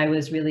one that I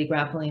was really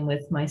grappling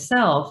with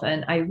myself,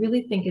 and I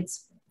really think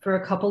it's for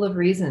a couple of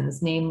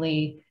reasons.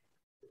 Namely,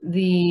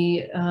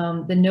 the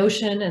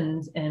notion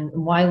and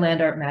why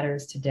land art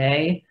matters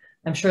today,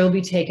 I'm sure will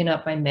be taken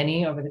up by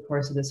many over the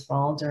course of this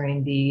fall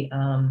during the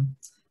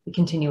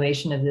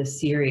continuation of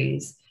this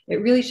series.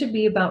 It really should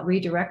be about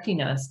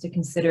redirecting us to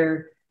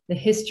consider the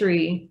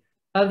history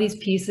of these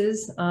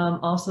pieces,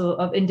 also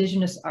of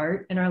indigenous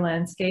art in our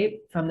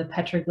landscape, from the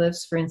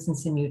petroglyphs, for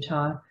instance, in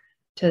Utah,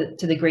 to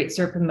the Great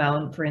Serpent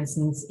Mound, for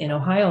instance, in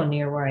Ohio,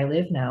 near where I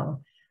live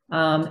now.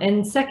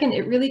 And second,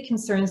 it really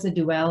concerns the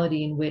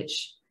duality in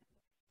which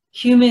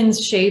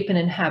humans shape and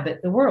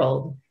inhabit the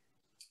world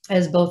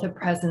as both a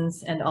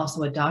presence and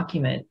also a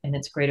document in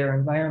its greater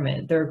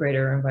environment, their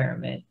greater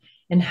environment,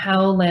 and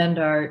how land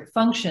art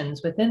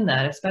functions within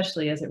that,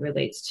 especially as it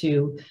relates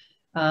to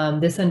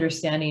this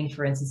understanding,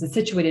 for instance, a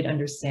situated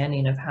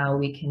understanding of how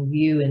we can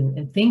view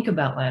and think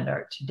about land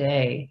art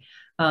today.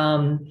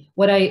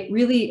 What I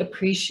really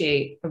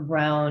appreciate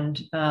around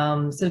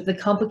sort of the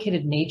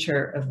complicated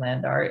nature of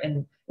land art,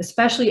 and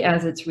especially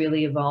as it's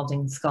really evolved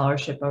in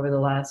scholarship over the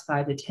last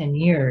 5 to 10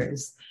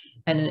 years,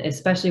 and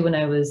especially when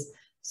I was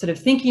sort of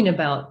thinking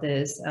about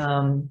this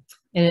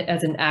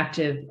as an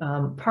active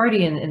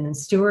party in the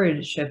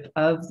stewardship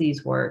of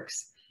these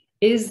works,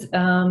 is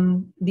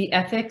the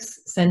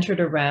ethics centered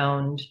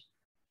around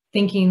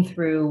thinking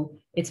through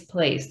its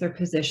place, their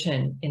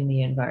position in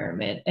the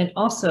environment, and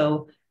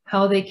also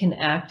how they can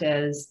act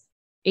as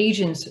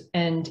agents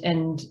and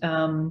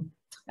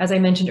as I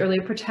mentioned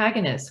earlier,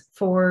 protagonists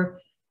for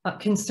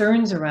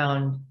concerns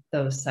around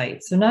those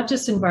sites. So not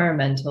just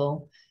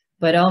environmental,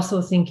 but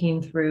also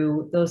thinking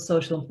through those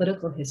social and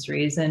political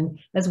histories, and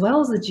as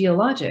well as the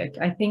geologic.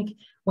 I think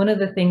one of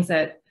the things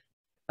that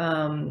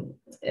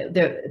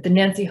the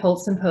Nancy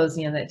Holt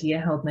symposium that Dia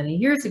held many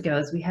years ago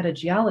is we had a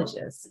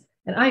geologist,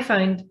 and I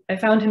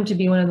found him to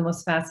be one of the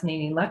most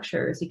fascinating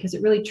lecturers, because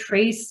it really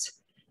traced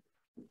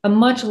a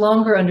much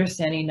longer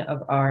understanding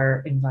of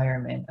our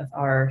environment, of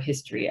our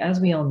history, as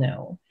we all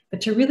know.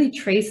 But to really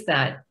trace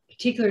that,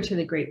 particular to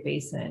the Great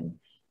Basin,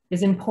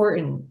 is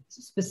important,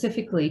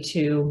 specifically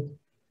to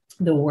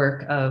the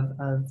work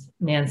of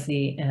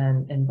Nancy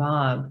and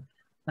Bob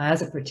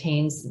as it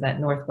pertains to that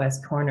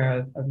northwest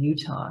corner of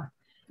Utah.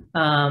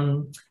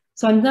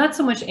 So I'm not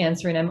so much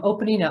answering, I'm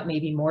opening up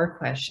maybe more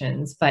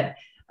questions, but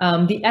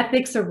the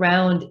ethics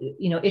around,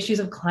 issues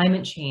of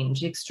climate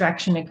change, the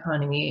extraction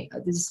economy,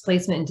 the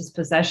displacement and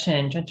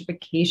dispossession,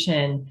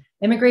 gentrification,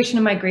 immigration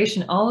and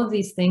migration, all of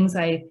these things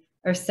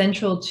are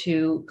central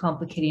to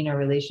complicating our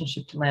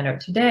relationship to land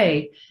art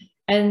today.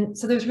 And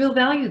so there's real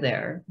value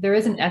there. There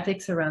is an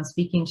ethics around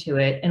speaking to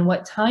it. And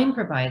what time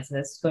provides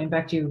us, going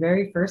back to your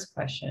very first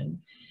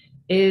question,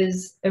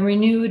 is a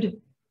renewed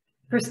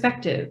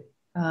perspective,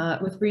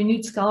 with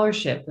renewed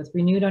scholarship, with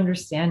renewed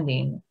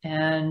understanding.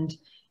 And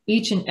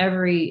each and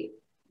every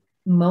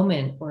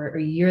moment or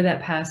a year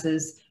that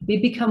passes, we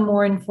become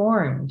more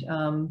informed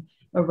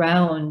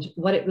around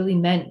what it really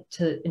meant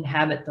to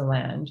inhabit the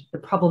land, the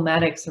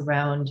problematics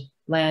around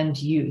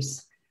land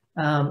use,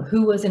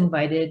 who was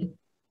invited,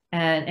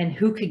 and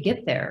who could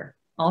get there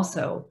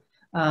also.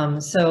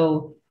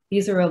 So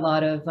these are a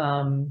lot of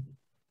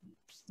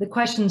the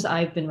questions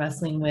I've been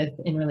wrestling with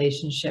in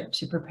relationship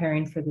to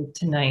preparing for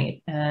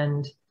tonight.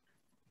 And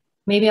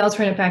maybe I'll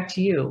turn it back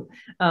to you.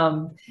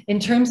 In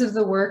terms of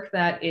the work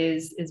that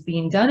is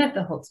being done at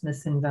the Holt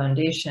Smithson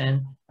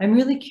Foundation, I'm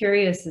really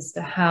curious as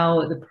to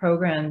how the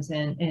programs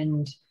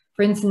and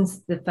for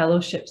instance, the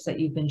fellowships that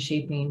you've been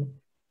shaping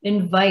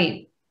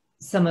invite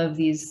some of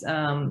these,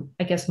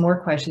 I guess,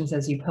 more questions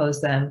as you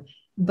pose them,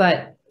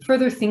 but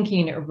further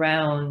thinking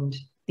around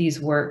these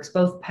works,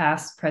 both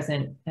past,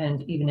 present,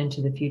 and even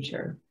into the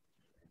future.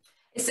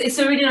 It's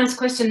a really nice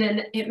question,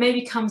 and it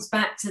maybe comes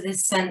back to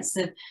this sense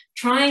of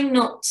trying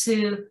not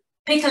to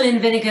pickle in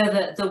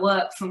vinegar the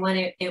work from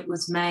when it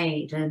was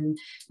made, and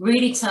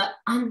really to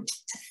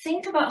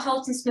think about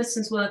Holt and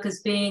Smithson's work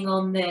as being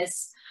on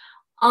this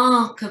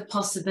arc of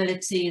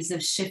possibilities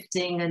of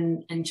shifting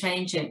and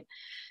changing.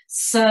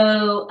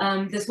 So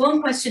there's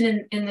one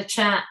question in the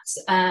chat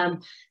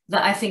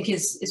that I think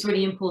is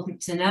really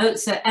important to note.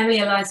 So Emily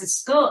Eliza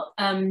Scott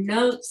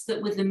notes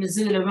that with the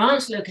Missoula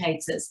Ranch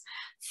Locators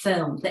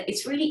film, that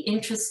it's really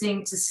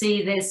interesting to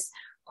see this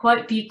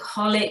quite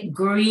bucolic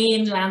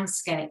green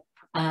landscape.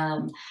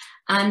 And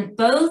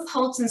both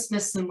Holt and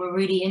Smithson were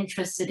really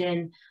interested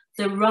in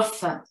the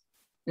rougher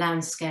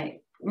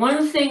landscape. One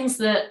of the things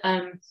that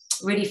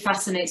really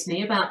fascinates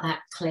me about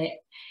that clip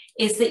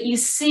is that you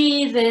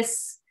see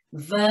this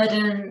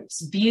verdant,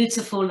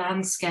 beautiful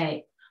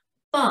landscape,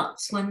 but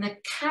when the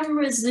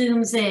camera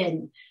zooms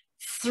in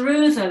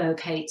through the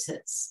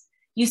locators,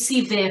 you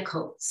see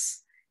vehicles,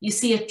 you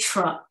see a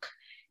truck,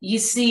 you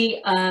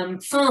see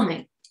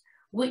farming,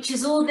 which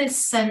is all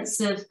this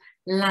sense of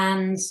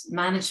land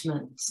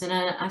management. And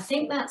I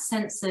think that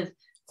sense of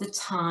the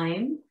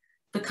time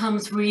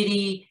becomes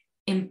really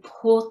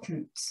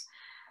important.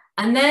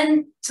 And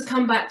then to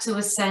come back to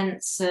a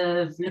sense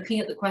of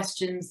looking at the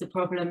questions, the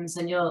problems,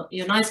 and your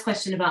nice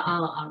question about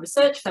our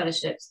research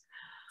fellowships,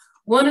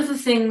 one of the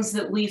things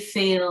that we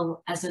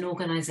feel as an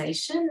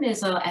organization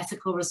is our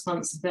ethical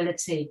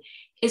responsibility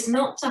is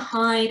not to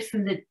hide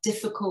from the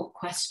difficult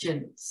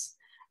questions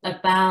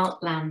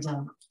about land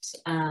art.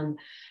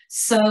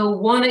 So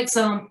one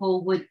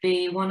example would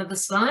be one of the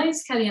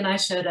slides Kelly and I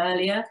showed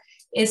earlier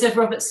is of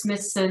Robert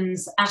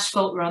Smithson's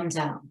asphalt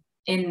rundown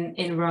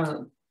in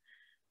Rome.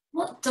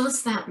 What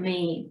does that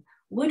mean?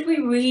 Would we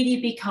really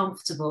be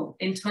comfortable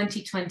in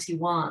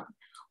 2021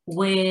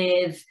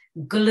 with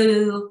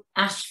glue,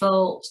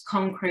 asphalt,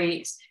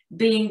 concrete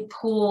being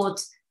poured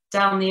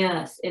down the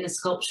earth in a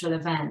sculptural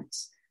event?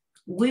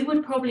 We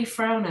would probably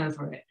frown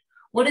over it.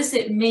 What does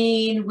it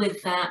mean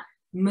with that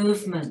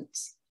movement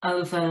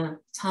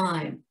over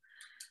time?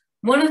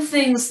 One of the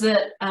things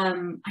that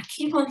I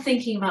keep on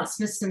thinking about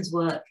Smithson's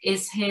work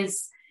is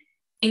his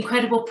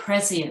incredible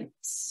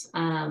prescience.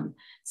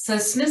 So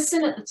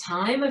Smithson at the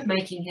time of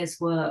making his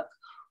work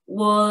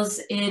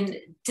was in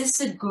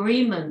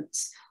disagreement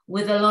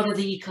with a lot of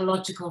the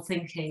ecological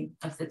thinking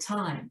of the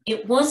time.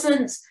 It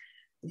wasn't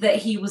that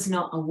he was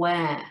not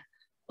aware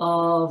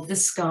of the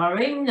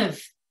scarring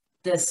of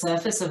the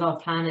surface of our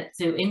planet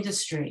through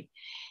industry.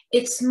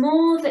 It's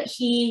more that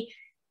he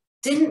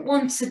didn't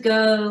want to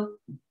go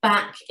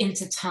back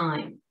into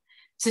time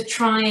to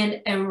try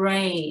and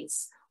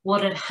erase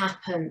what had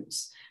happened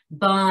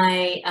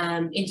by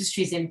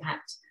industry's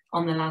impact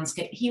on the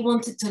landscape. He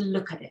wanted to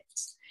look at it.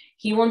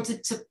 He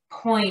wanted to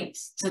point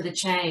to the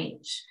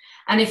change.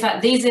 And in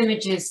fact, these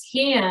images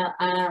here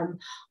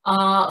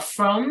are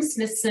from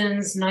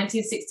Smithson's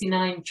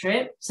 1969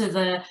 trip to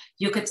the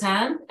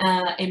Yucatan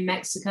in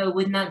Mexico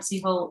with Nancy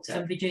Holt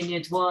and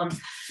Virginia Dwan.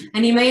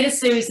 And he made a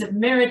series of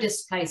mirror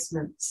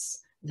displacements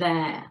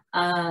there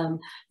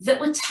that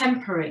were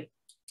temporary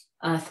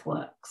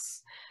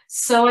earthworks.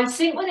 So I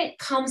think when it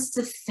comes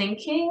to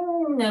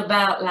thinking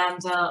about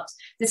land art,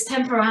 this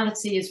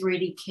temporality is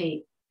really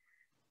key.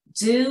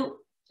 Do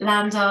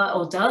land art,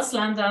 or does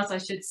land art, I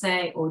should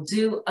say, or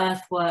do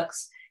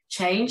earthworks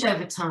change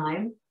over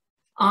time?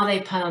 Are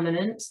they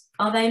permanent?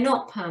 Are they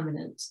not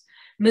permanent?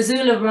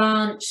 Missoula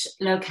Ranch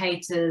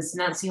locators,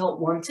 Nancy Holt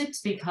wanted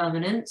to be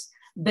permanent,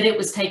 but it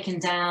was taken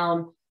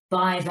down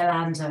by the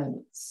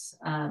landowners.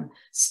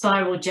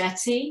 Spiral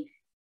Jetty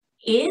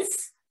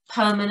is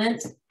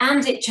permanent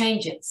and it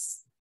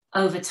changes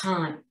over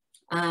time.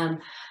 And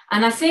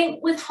I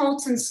think with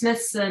Holt and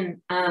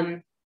Smithson,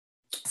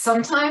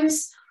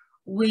 sometimes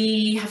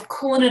we have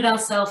cornered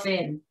ourselves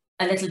in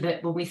a little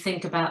bit when we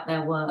think about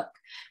their work,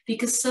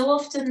 because so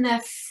often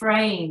they're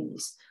framed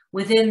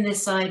within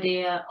this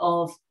idea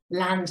of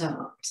land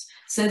art.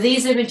 So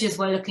these images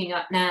we're looking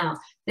at now,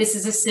 this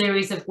is a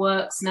series of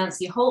works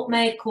Nancy Holt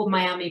made called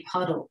Miami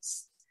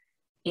Puddles.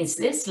 Is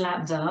this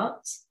land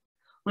art?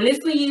 Well, if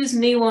we use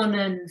Miwon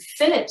and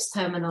Phillips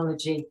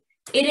terminology,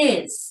 it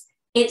is.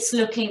 It's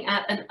looking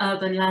at an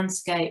urban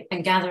landscape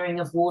and gathering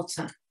of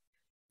water.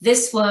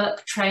 This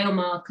work, Trail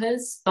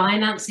Markers, by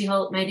Nancy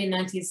Holt, made in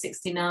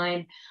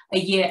 1969, a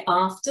year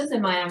after the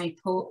Miami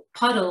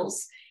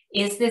Puddles.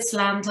 Is this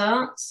land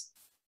art?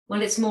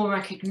 Well, it's more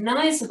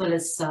recognizable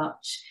as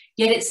such,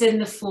 yet it's in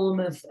the form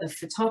of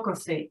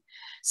photography.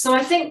 So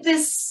I think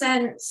this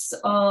sense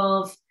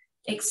of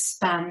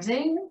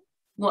expanding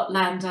what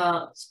land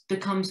art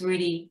becomes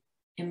really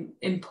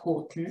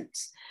important.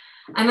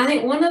 And I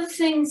think one of the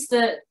things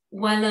that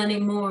we're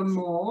learning more and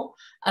more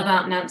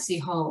about Nancy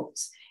Holt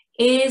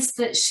is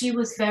that she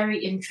was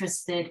very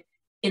interested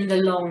in the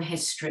long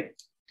history.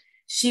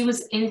 She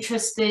was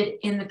interested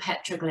in the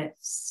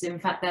petroglyphs. In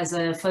fact, there's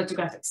a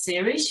photographic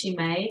series she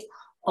made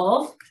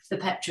of the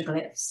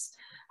petroglyphs.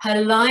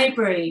 Her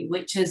library,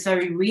 which has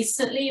very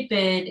recently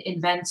been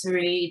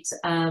inventoried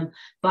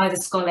by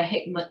the scholar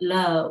Hikmet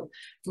Lowe,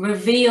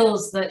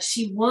 reveals that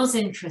she was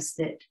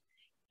interested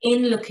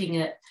in looking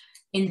at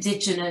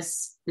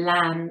indigenous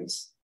land,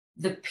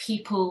 the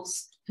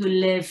peoples who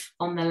live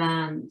on the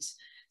land.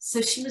 So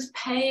she was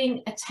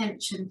paying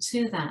attention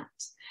to that.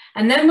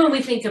 And then when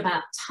we think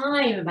about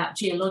time, about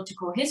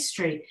geological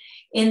history,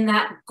 in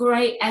that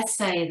great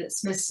essay that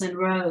Smithson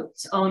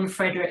wrote on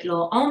Frederick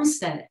Law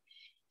Olmsted,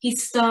 he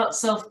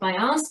starts off by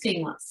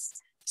asking us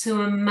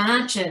to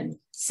imagine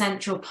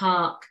Central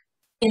Park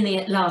in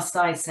the last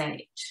ice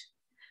age.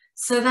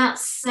 So that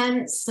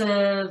sense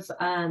of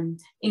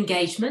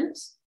engagement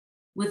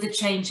with the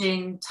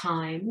changing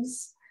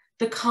times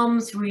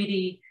becomes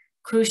really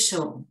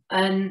crucial.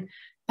 And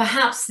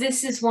perhaps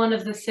this is one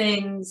of the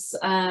things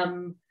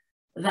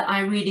that I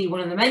really, one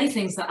of the many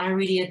things that I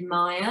really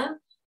admire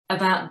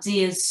about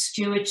Dia's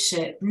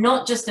stewardship,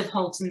 not just of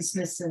Holt and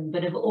Smithson,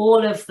 but of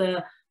all of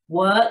the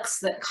works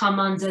that come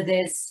under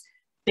this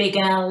big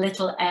L,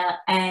 little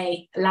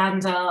a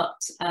land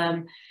art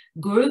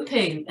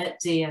grouping at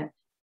Dia,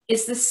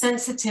 is the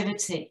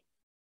sensitivity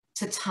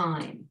to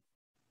time.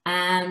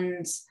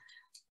 And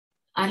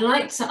I'd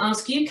like to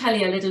ask you,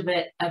 Kelly, a little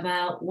bit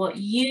about what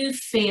you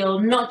feel,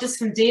 not just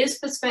from Dia's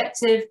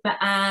perspective, but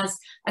as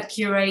a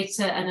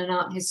curator and an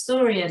art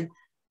historian,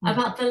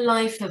 about the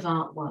life of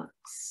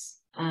artworks,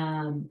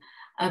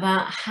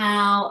 about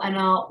how an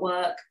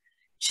artwork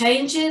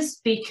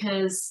changes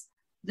because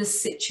the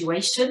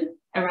situation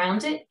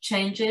around it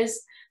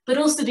changes, but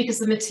also because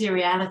the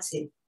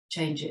materiality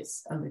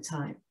changes over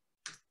time?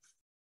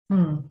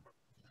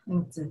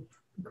 It's a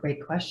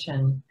great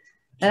question.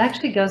 That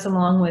actually goes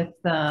along with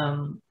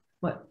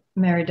what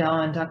Mary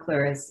Dawn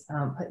Duckler has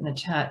put in the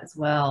chat as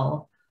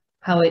well,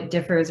 how it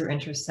differs or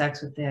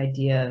intersects with the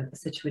idea of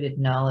situated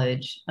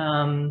knowledge.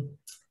 It's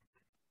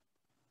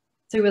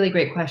a really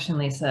great question,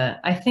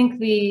 Lisa. I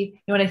think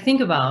what I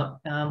think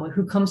about,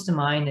 who comes to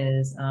mind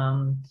is,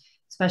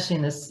 especially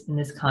in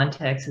this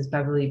context, is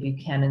Beverly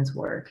Buchanan's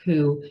work,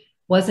 who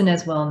wasn't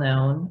as well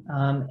known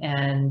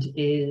and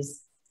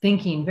is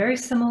thinking very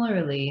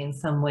similarly in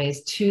some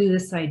ways to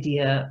this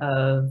idea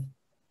of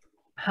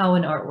how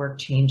an artwork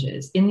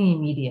changes in the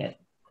immediate,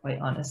 quite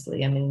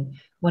honestly. I mean,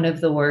 one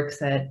of the works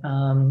that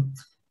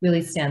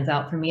really stands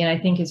out for me, and I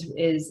think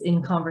is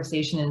in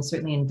conversation and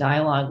certainly in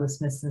dialogue with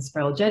Smithson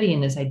Sparalgetti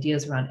and his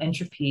ideas around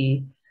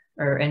entropy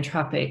or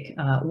entropic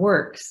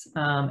works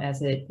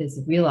as it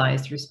is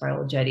realized through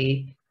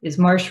Sparalgetti, is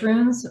Marsh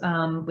Runes,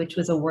 which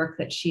was a work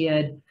that she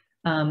had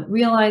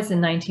realized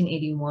in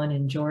 1981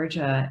 in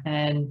Georgia.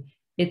 And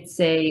it's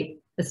a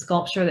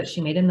sculpture that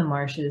she made in the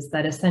marshes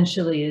that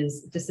essentially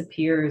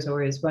disappears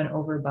or is run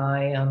over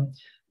by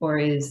or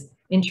is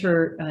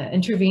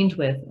intervened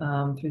with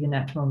through the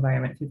natural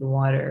environment, through the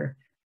water.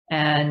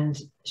 And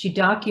she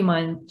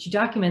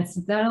documents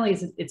not only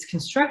its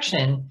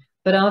construction,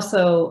 but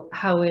also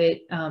how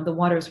the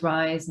waters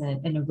rise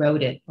and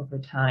erode it over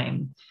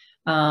time.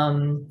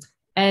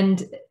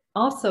 And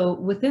also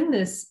within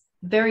this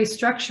very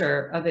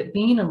structure of it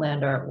being a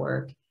land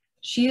artwork,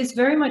 she is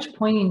very much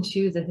pointing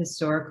to the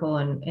historical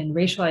and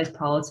racialized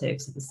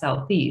politics of the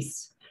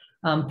Southeast,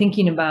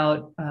 thinking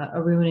about a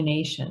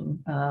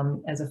ruination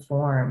as a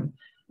form.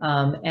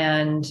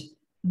 And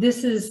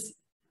this is,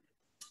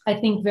 I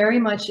think, very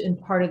much in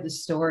part of the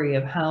story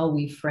of how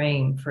we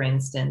frame, for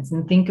instance,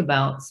 and think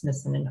about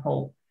Smithson and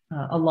Holt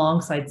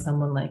alongside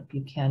someone like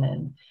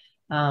Buchanan,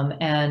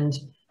 and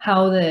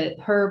how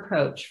her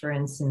approach, for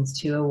instance,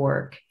 to a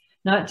work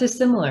not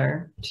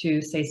dissimilar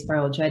to, say,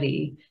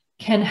 Sparalgetti,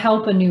 can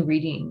help a new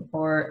reading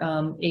or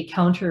a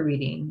counter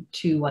reading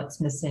to what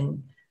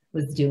Smithson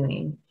was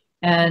doing.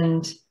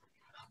 And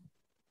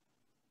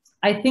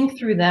I think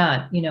through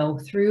that,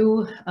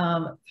 through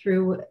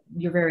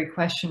your very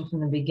question from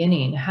the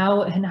beginning,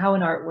 how an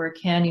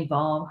artwork can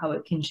evolve, how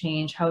it can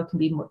change, how it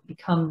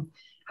can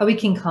how we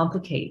can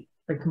complicate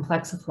or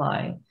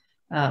complexify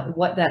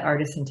what that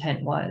artist's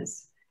intent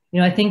was.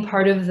 I think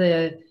part of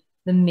the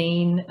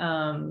main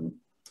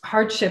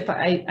hardship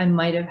I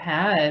might have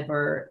had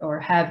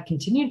or have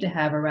continued to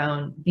have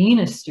around being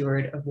a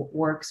steward of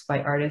works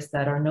by artists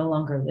that are no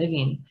longer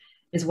living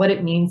is what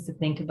it means to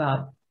think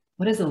about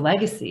what is a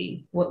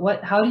legacy?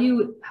 How do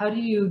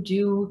you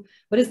do,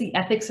 what is the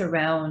ethics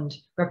around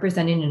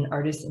representing an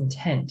artist's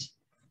intent,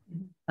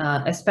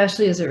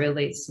 especially as it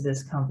relates to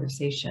this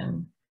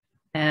conversation?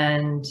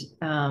 And,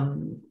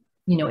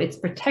 its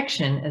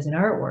protection as an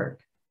artwork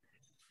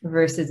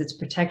versus its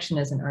protection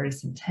as an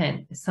artist's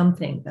intent is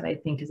something that I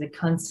think is a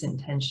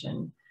constant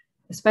tension,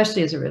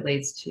 especially as it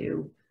relates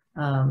to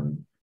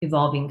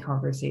evolving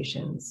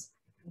conversations.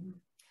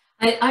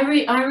 I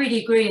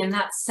really agree in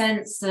that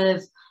sense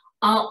of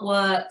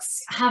artworks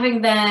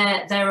having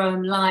their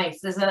own life.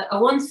 There's a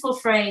wonderful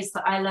phrase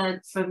that I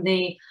learned from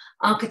the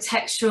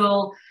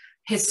architectural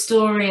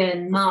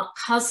historian Mark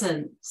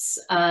Cousins,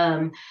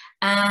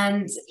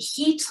 and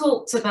he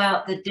talked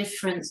about the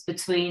difference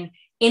between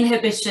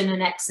inhibition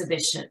and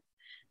exhibition,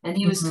 and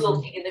he was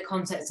talking in the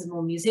context of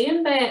more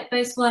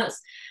museum-based works,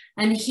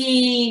 and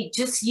he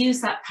just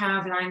used that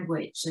power of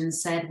language and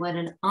said when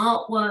an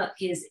artwork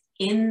is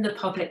in the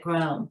public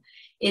realm,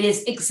 it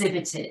is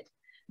exhibited.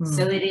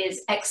 So it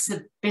is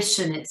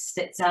exhibition, it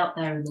sits out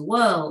there in the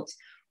world.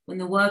 When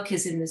the work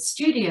is in the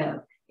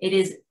studio, it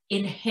is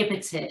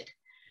inhibited.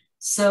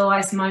 So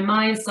as my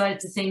mind started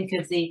to think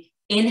of the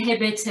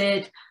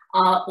inhibited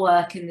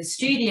artwork in the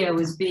studio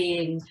as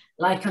being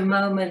like a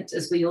moment,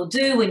 as we all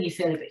do, when you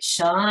feel a bit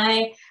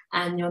shy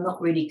and you're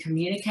not really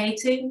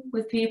communicating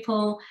with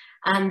people,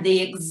 and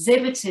the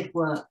exhibited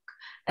work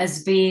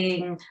as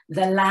being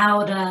the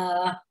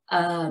louder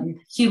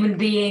human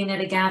being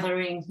at a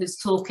gathering who's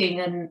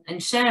talking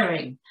and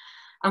sharing.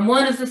 And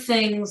one of the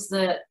things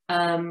that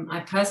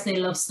I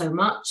personally love so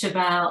much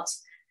about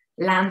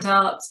land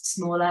art,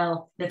 small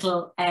l,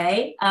 little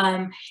a,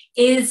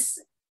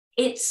 is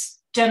its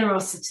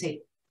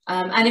generosity.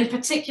 And in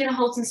particular,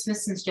 Holt and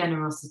Smithson's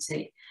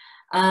generosity.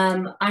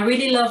 I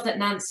really love that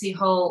Nancy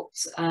Holt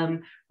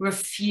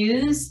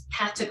refused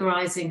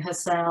categorizing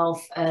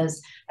herself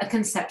as a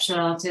conceptual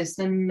artist,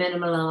 a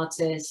minimal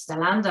artist, a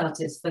land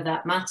artist for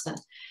that matter.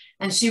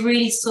 And she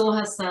really saw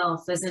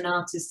herself as an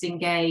artist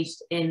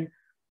engaged in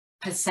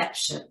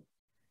perception.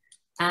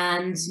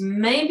 And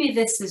maybe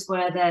this is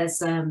where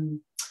there's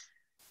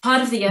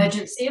part of the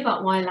urgency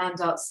about why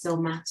land art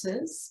still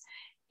matters,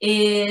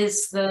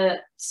 is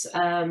that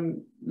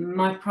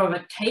my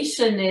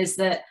provocation is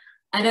that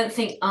I don't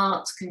think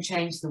art can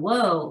change the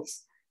world,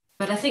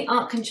 but I think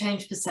art can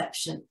change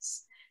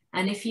perceptions.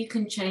 And if you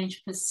can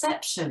change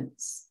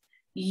perceptions,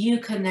 you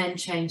can then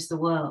change the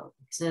world.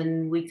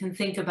 And we can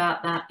think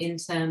about that in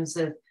terms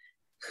of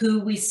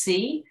who we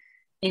see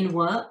in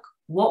work,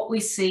 what we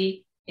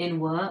see in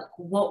work,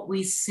 what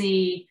we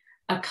see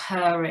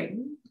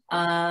occurring.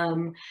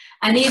 And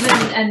even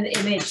an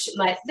image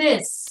like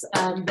this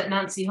that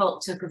Nancy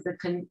Holt took of the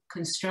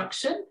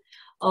construction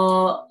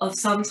of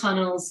sun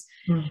tunnels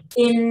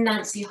in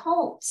Nancy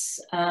Holt's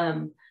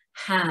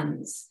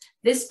hands,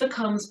 this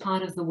becomes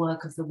part of the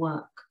work of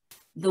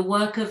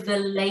the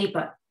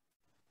labor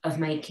of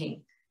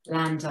making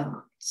land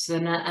art.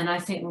 And I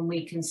think when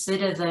we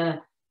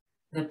consider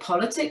the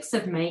politics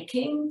of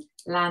making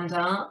land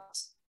art,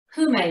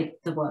 who made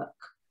the work?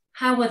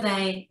 How were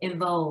they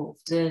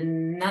involved?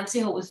 And Nancy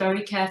Holt was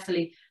very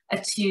carefully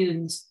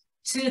attuned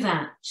to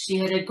that. She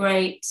had a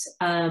great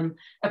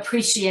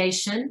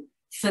appreciation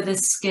for the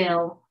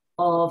skill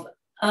of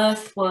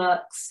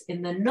earthworks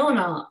in the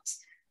non-art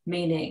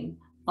meaning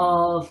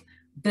of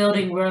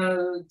building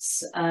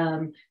roads,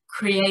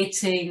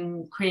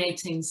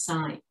 creating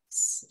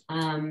sites.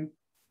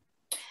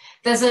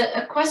 There's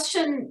a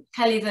question,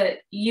 Kelly, that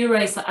you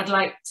raised that I'd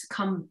like to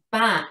come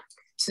back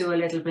to a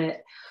little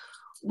bit,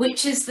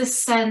 which is the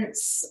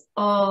sense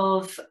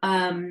of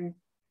land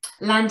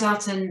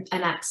art and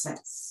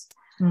access.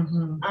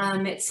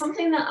 It's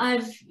something that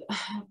I've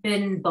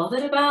been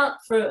bothered about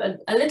for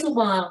a little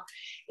while,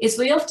 is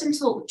we often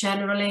talk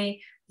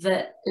generally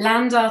that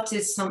land art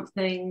is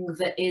something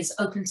that is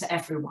open to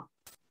everyone.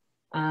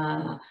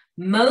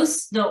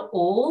 Most, not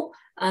all,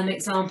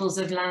 examples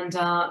of land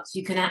art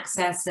you can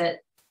access at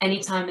any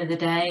time of the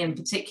day, and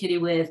particularly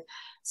with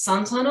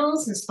sun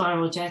tunnels and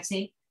spiral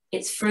jetty.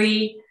 It's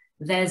free,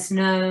 there's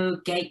no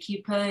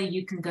gatekeeper,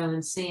 you can go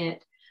and see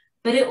it.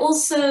 But it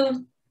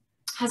also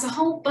has a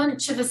whole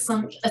bunch of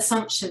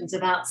assumptions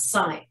about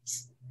sight.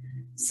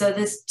 So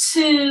there's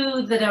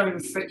two that are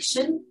in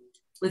friction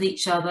with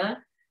each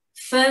other.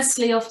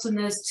 Firstly, often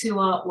those two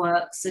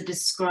artworks are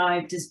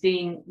described as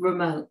being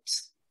remote.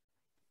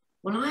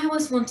 Well, I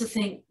always want to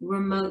think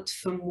remote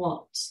from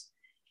what?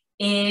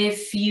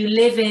 If you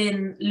live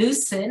in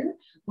Lucin,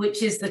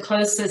 which is the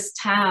closest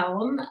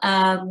town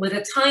with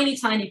a tiny,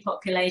 tiny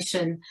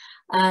population,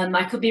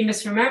 I could be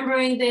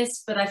misremembering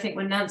this, but I think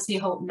when Nancy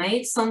Holt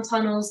made sun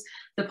tunnels,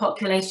 the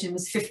population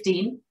was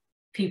 15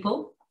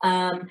 people.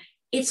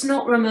 It's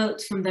not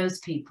remote from those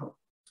people,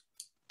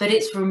 but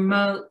it's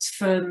remote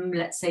from,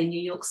 let's say, New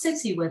York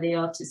City, where the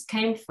artist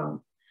came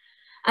from.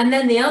 And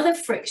then the other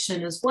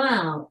friction as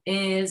well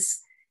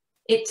is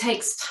it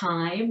takes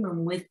time,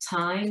 and with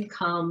time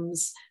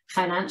comes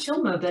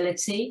financial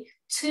mobility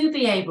to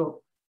be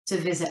able to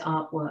visit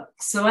artwork.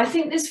 So I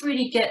think this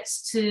really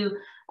gets to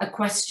a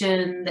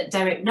question that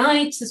Derek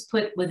Knight has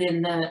put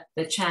within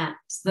the chat,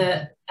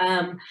 that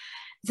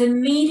the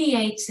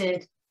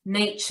mediated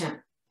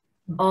nature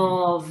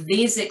of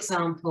these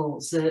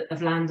examples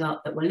of land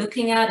art that we're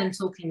looking at and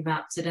talking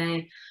about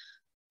today,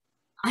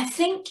 I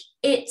think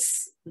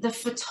it's the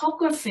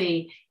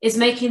photography is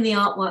making the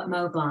artwork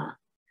mobile.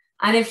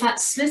 And in fact,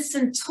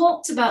 Smithson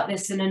talked about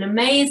this in an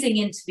amazing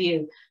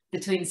interview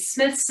between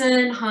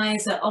Smithson,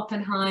 Heiser,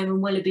 Oppenheim,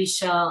 and Willoughby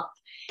Sharp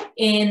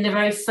in the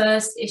very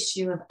first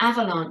issue of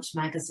Avalanche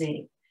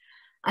magazine.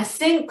 I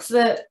think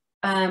that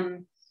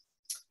the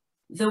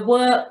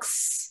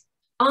works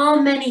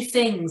are many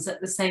things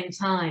at the same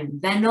time.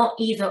 They're not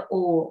either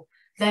or.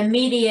 They're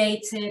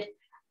mediated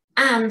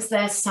and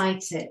they're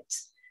sighted.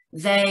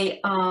 They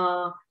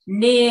are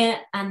near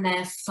and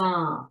they're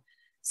far.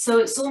 So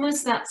it's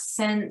almost that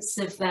sense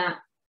of that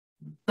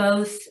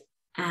both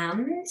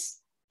and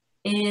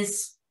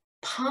is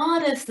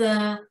part of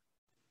the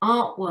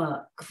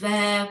artwork.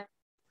 They're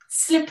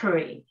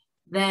slippery,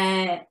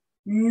 they're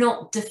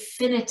not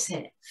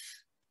definitive,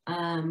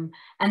 and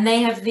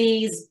they have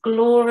these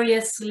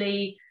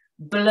gloriously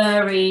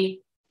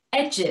blurry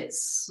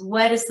edges.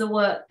 Where does the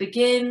work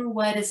begin?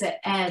 Where does it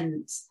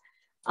end?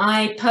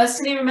 I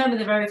personally remember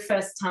the very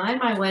first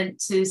time I went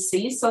to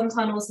see sun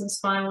tunnels and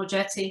spiral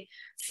jetty.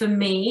 For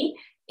me,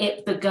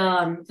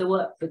 the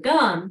work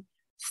began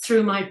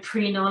through my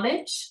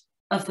pre-knowledge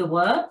of the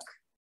work,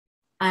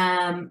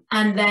 and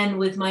then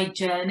with my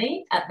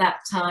journey at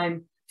that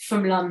time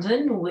from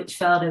London, which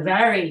felt a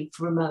very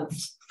remote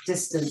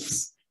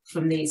distance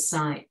from these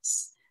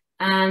sites.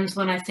 And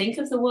when I think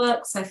of the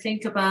works, I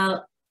think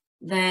about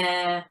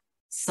their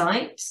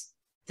site,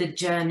 the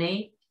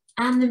journey,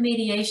 and the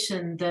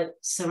mediation that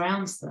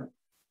surrounds them.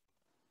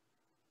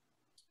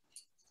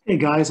 Hey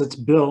guys, it's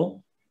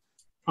Bill.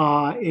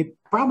 It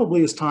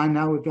probably is time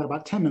now. We've got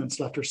about 10 minutes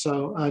left or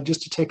so,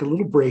 just to take a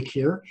little break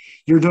here.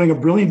 You're doing a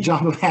brilliant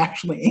job of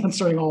actually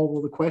answering all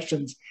of the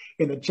questions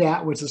in the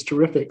chat, which is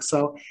terrific.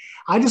 So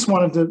I just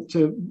wanted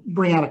to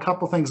bring out a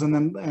couple things and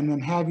then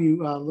have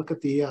you look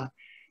at the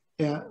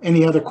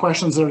any other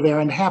questions that are there,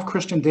 and have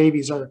Christian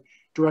Davies, our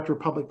Director of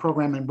Public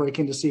Programming, break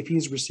in to see if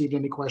he's received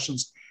any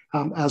questions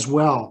as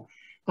well.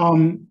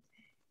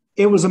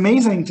 It was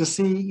amazing to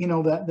see, you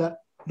know,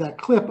 that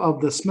clip of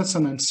the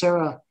Smithson and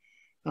Sarah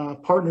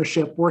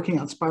partnership working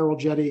on Spiral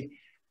Jetty,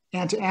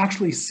 and to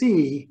actually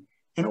see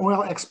an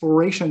oil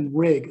exploration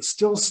rig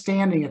still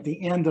standing at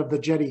the end of the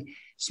jetty.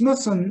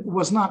 Smithson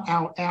was not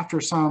out after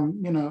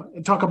some,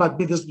 talk about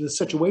the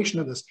situation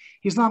of this.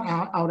 He's not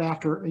out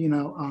after,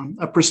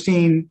 a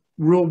pristine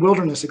rural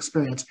wilderness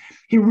experience.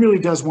 He really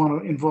does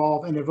want to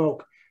involve and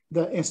evoke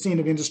the instinct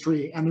of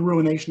industry and the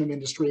ruination of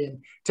industry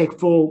and take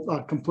full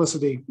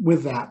complicity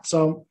with that.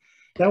 So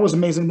that was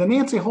amazing. The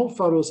Nancy Holt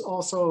photos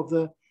also of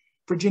the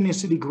Virginia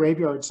City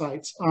graveyard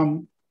sites,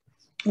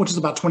 which is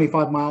about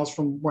 25 miles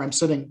from where I'm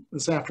sitting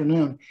this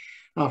afternoon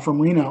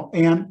from Reno.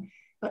 And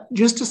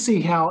just to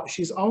see how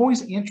she's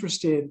always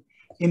interested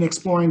in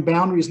exploring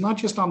boundaries, not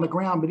just on the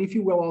ground, but if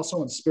you will,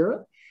 also in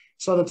spirit.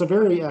 So that's a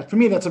very, for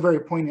me, that's a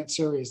very poignant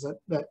series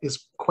that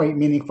is quite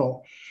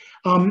meaningful.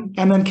 And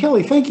then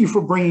Kelly, thank you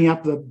for bringing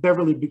up the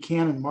Beverly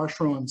Buchanan marsh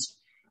ruins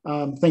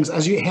things,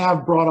 as you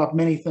have brought up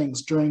many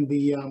things during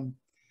the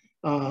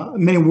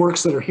many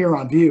works that are here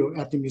on view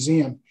at the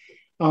museum.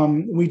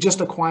 We just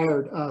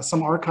acquired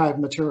some archive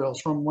materials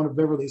from one of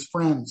Beverly's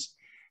friends,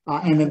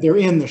 and that they're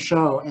in the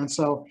show. And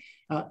so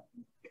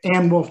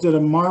Ann Wolf did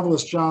a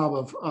marvelous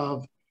job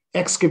of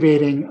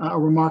excavating a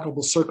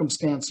remarkable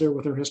circumstance there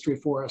with her history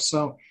for us.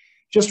 So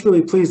just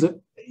really pleased that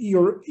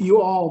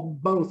you all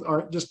both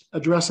are just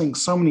addressing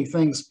so many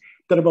things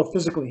that are both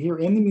physically here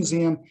in the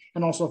museum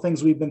and also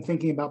things we've been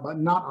thinking about but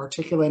not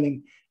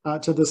articulating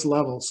to this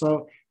level.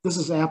 So this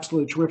is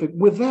absolutely terrific.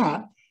 With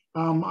that,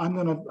 I'm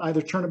going to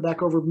either turn it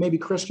back over, maybe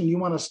Christian, you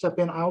want to step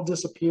in, I'll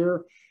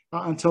disappear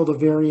until the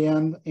very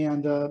end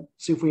and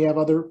see if we have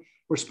other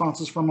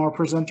responses from our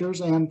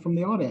presenters and from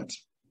the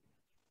audience.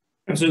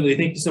 Absolutely.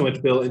 Thank you so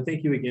much, Bill. And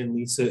thank you again,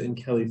 Lisa and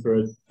Kelly,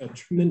 for a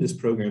tremendous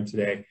program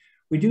today.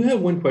 We do have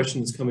one question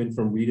that's come in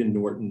from Rita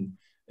Norton.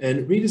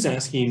 And Rita's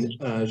asking,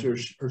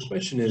 her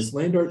question is,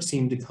 land art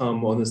seemed to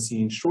come on the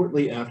scene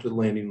shortly after the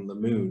landing on the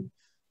moon.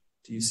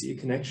 Do you see a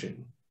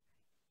connection?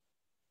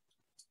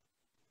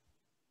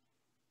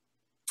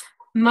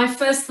 My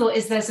first thought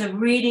is there's a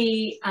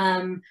really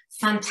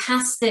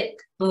fantastic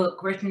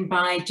book written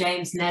by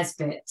James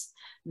Nesbitt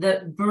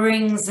that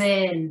brings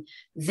in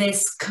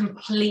this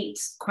complete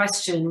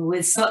question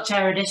with such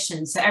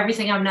erudition. So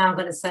everything I'm now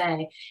going to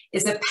say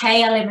is a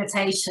pale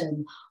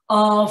imitation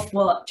of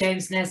what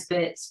James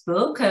Nesbitt's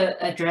book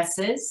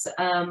addresses.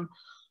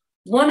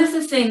 One of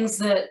the things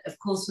that, of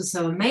course, was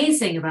so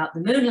amazing about the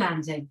moon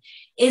landing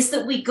is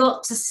that we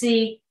got to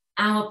see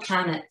our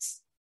planet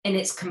in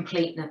its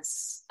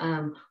completeness.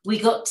 We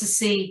got to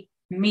see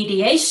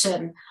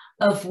mediation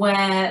of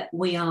where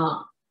we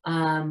are.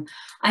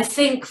 I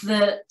think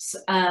that,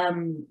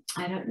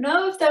 I don't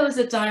know if there was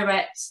a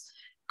direct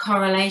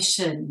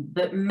correlation,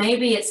 but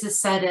maybe it's a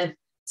set of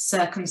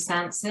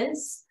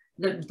circumstances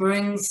that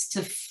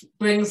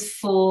brings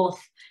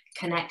forth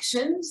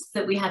connections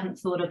that we hadn't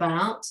thought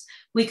about.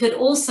 We could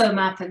also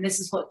map, and this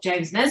is what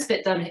James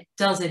Nesbitt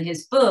does in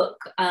his book,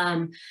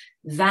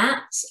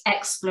 that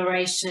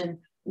exploration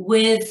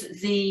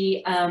with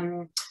the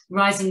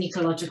rising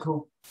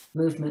ecological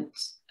movement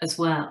as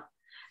well.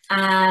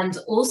 And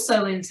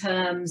also in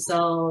terms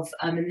of,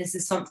 and this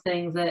is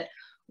something that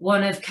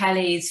one of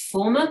Kelly's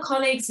former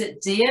colleagues at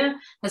DEA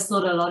has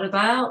thought a lot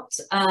about,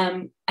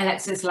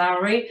 Alexis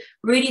Lowry,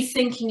 really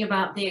thinking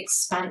about the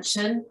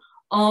expansion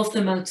of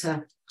the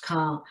motor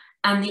car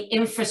and the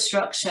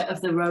infrastructure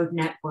of the road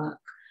network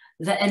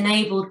that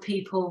enabled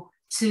people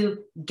to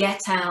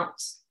get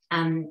out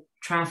and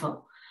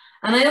travel.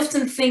 And I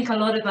often think a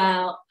lot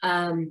about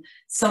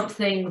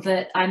something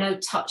that I know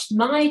touched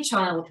my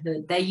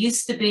childhood. There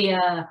used to be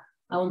I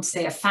want to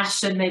say a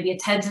fashion, maybe a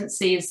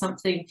tendency is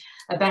something,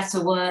 a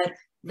better word,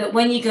 that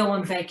when you go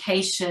on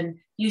vacation,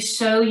 you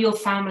show your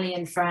family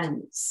and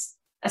friends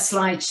a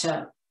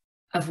slideshow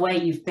of where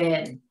you've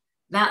been.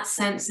 That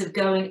sense of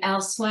going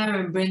elsewhere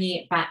and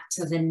bringing it back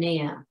to the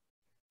near.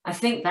 I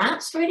think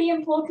that's really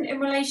important in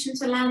relation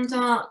to land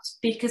art,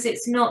 because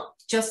it's not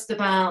just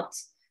about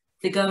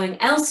the going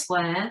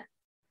elsewhere,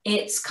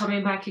 it's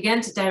coming back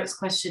again to Derek's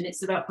question,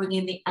 it's about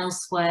bringing the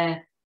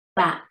elsewhere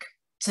back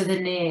to the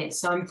near.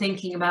 So I'm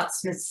thinking about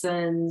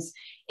Smithson's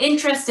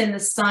interest in the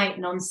site,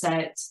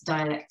 non-site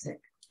dialectic.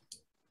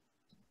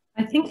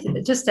 I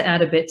think just to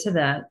add a bit to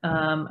that,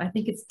 I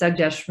think it's Doug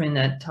Deschman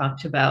that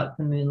talked about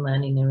the moon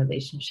landing in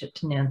relationship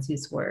to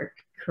Nancy's work,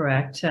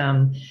 correct?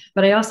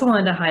 But I also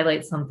wanted to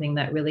highlight something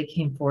that really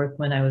came forth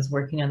when I was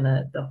working on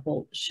the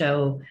Holt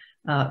show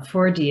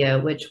for DEA,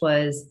 which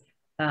was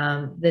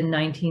the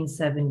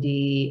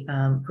 1970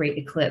 Great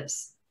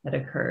Eclipse that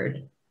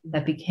occurred,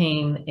 that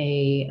became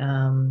a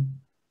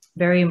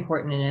very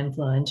important and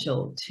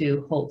influential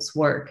to Holt's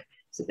work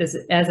as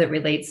it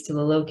relates to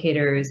the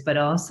locators, but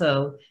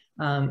also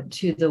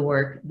to the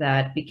work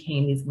that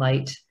became these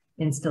light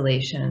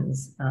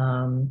installations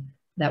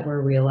that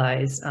were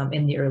realized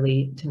in the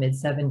early to mid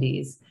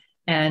 70s.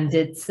 And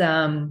it's,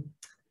 so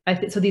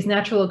these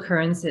natural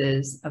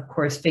occurrences, of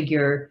course,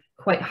 figure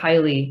quite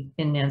highly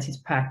in Nancy's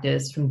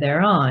practice from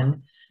there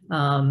on.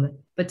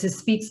 but to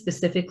speak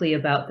specifically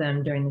about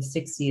them during the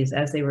 60s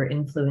as they were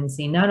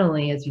influencing, not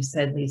only, as you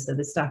said, Lisa,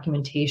 this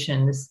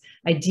documentation, this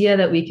idea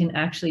that we can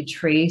actually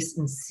trace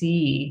and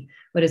see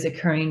what is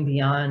occurring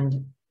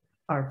beyond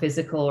our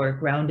physical or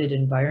grounded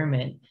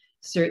environment,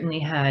 certainly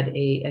had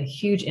a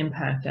huge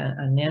impact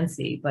on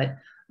Nancy, but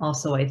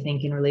also I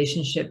think in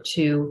relationship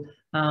to,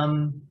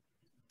 I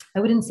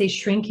wouldn't say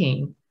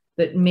shrinking,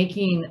 but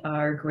making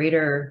our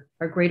greater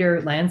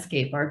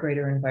landscape, our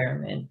greater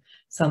environment,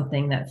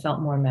 something that felt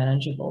more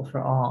manageable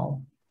for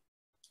all.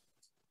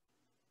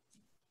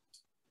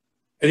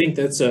 I think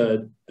that's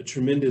a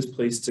tremendous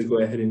place to go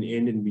ahead and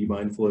end and be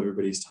mindful of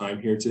everybody's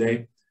time here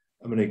today.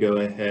 I'm going to go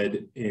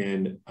ahead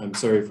and I'm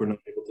sorry if we're not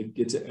able to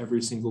get to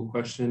every single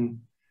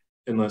question,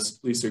 unless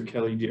Lisa or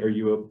Kelly, are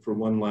you up for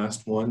one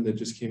last one that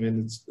just came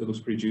in? That looks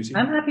pretty juicy.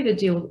 I'm happy to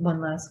do one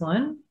last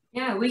one.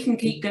 Yeah, we can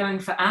keep going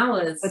for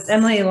hours. It's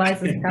Emily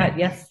Eliza Scott.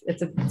 Yes,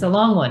 it's a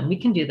long one. We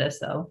can do this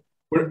though.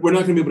 We're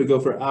not going to be able to go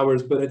for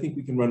hours, but I think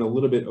we can run a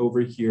little bit over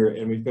here.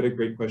 And we've got a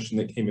great question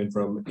that came in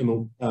from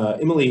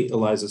Emily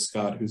Eliza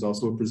Scott, who's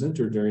also a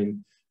presenter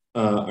during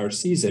our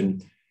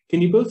season.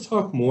 Can you both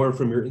talk more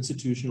from your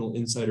institutional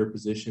insider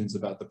positions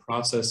about the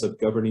process of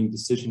governing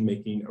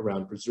decision-making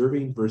around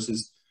preserving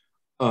versus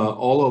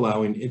all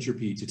allowing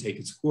entropy to take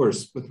its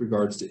course with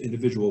regards to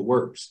individual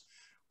works?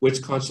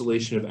 Which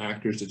constellation of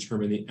actors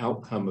determine the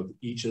outcome of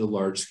each of the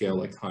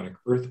large-scale iconic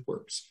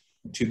earthworks?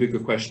 Too big a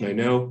question, I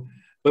know,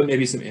 but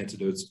maybe some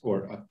antidotes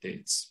or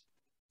updates.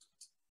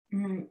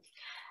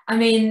 I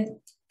mean,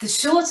 the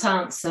short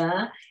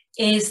answer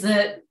is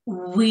that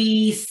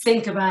we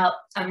think about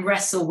and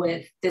wrestle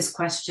with this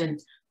question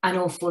an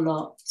awful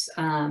lot.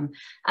 And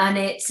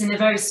it's in a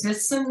very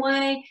Smithson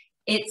way,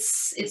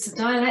 it's a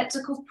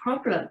dialectical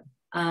problem.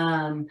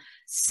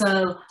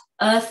 So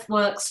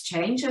earthworks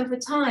change over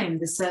time.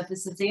 The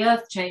surface of the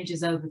earth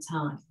changes over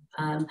time.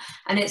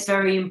 And it's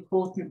very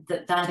important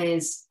that that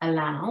is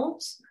allowed.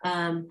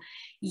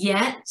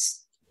 Yet,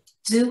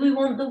 do we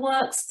want the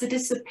works to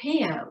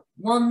disappear?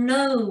 Well,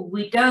 no,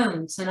 we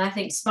don't. And I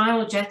think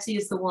spiral jetty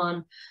is the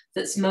one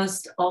that's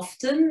most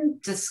often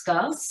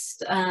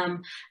discussed.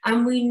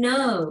 And we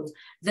know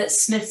that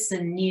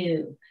Smithson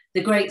knew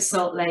the Great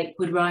Salt Lake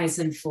would rise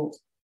and fall.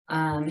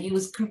 He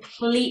was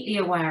completely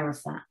aware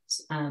of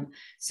that.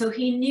 So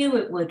he knew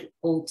it would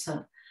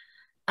alter.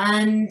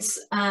 And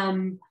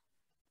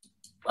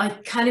I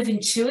kind of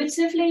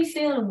intuitively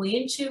feel, and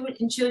we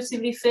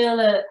intuitively feel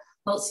at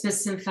Holt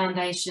Smithson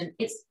Foundation,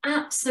 it's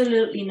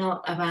absolutely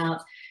not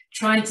about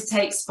trying to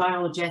take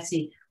spiral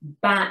jetty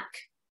back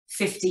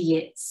 50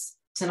 years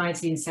to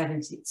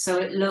 1970. So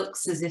it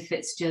looks as if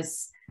it's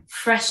just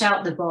fresh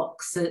out the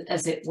box,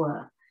 as it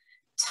were.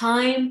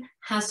 Time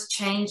has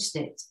changed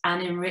it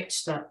and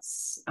enriched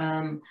us.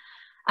 And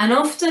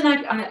often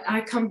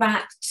I come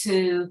back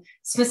to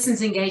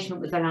Smithson's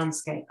engagement with the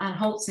landscape and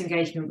Holt's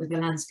engagement with the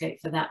landscape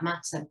for that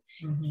matter.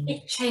 Mm-hmm.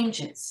 It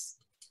changes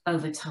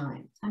over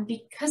time. And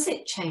because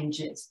it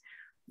changes,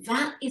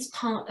 that is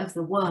part of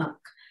the work.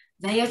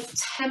 They are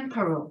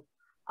temporal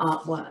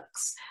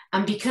artworks.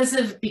 And because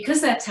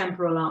they're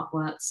temporal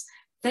artworks,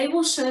 they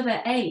will show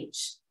their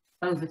age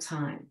over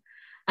time.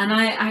 And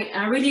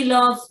I really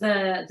love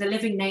the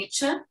living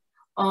nature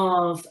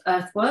of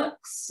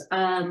earthworks.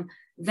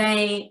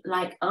 They,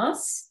 like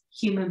us,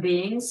 human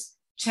beings,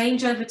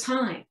 change over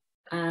time.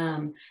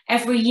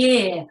 Every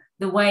year,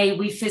 the way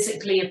we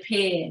physically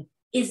appear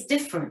is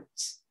different.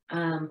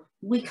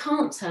 We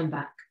can't turn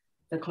back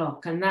the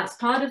clock, and that's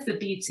part of the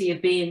beauty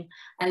of being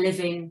a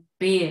living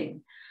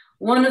being.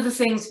 One of the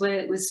things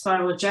with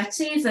spiral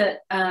jetty that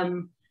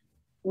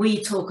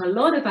we talk a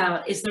lot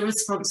about is the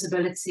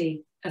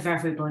responsibility of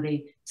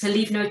everybody to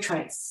leave no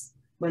trace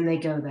when they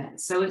go there.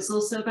 So it's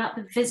also about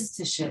the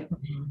visitorship.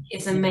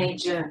 It's a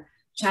major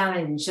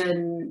challenge,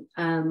 and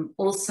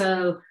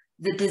also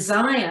the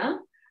desire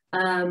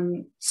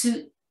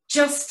to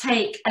just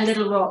take a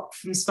little rock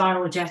from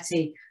spiral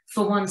jetty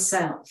for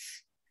oneself.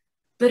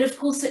 But of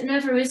course it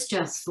never is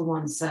just for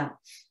oneself,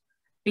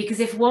 because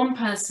if one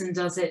person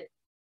does it,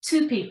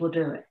 two people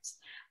do it.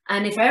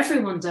 And if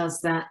everyone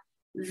does that,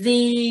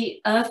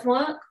 the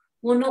earthwork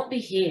will not be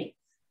here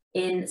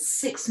in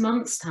 6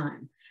 months'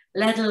 time,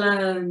 let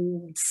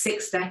alone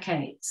 6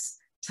 decades'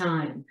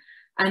 time.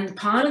 And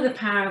part of the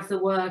power of the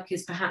work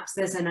is perhaps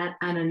there's an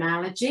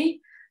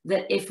analogy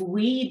that if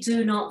we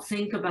do not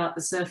think about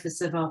the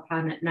surface of our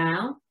planet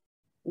now,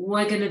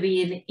 we're going to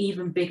be in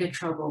even bigger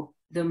trouble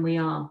than we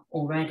are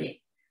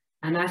already.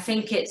 And I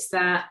think it's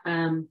that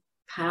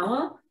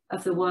power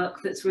of the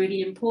work that's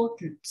really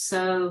important.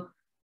 So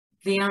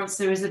the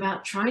answer is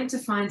about trying to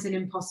find an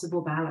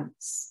impossible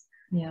balance.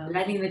 Yeah.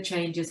 Letting the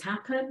changes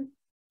happen,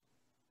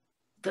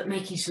 but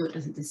making sure it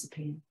doesn't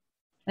disappear.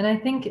 And I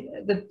think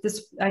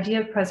this idea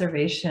of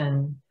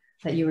preservation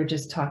that you were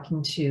just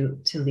talking to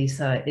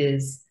Lisa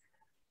is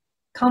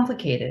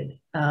complicated.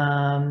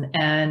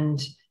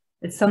 And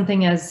it's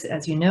something,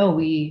 as you know,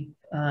 we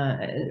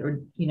or,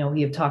 you know,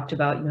 we have talked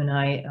about, you and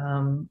I,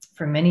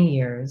 for many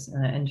years,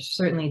 and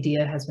certainly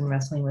Dia has been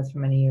wrestling with for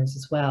many years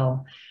as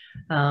well.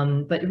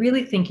 But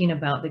really thinking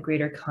about the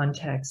greater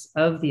context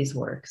of these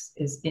works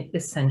is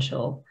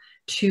essential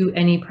to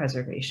any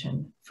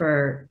preservation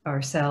for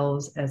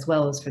ourselves as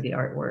well as for the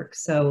artwork.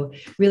 So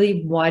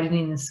really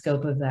widening the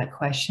scope of that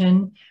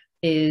question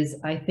is,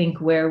 I think,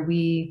 where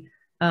we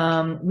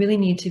really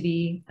need to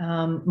be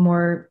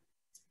more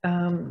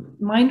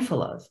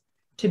mindful of,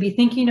 to be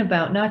thinking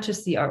about not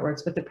just the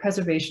artworks, but the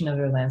preservation of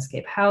their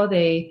landscape, how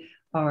they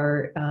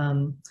are,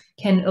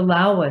 can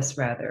allow us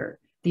rather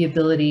the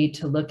ability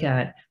to look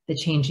at the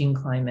changing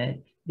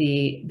climate.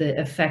 The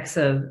effects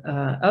of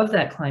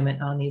that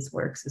climate on these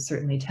works is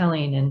certainly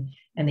telling,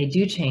 and they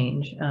do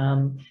change.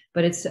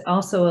 But it's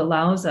also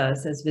allows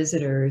us as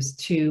visitors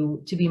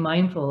to be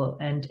mindful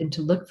and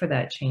to look for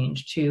that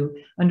change, to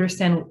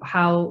understand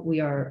how we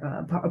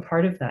are a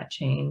part of that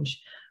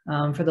change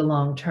for the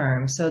long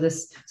term. So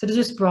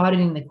just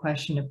broadening the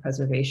question of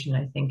preservation,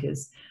 I think,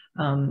 is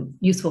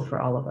useful for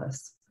all of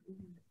us.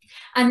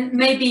 And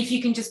maybe if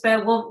you can just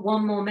bear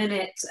one more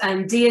minute,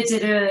 Dia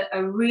did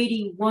a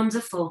really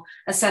wonderful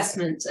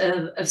assessment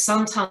of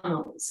sun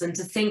tunnels, and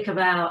to think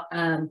about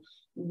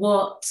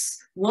what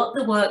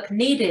the work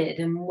needed.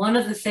 And one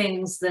of the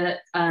things that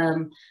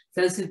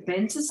those who've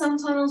been to sun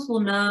tunnels will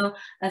know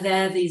are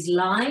there these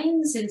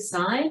lines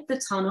inside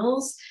the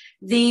tunnels.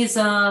 These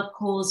are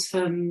caused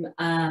from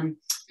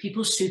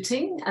people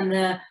shooting and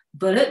the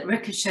bullet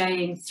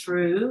ricocheting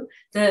through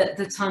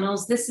the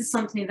tunnels. This is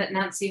something that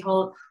Nancy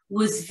Holt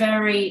was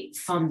very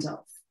fond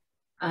of.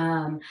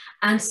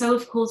 And so,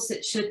 of course,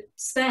 it should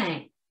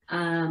stay.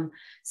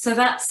 So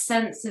that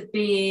sense of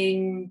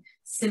being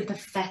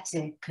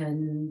sympathetic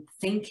and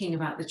thinking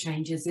about the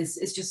changes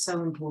is just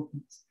so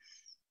important.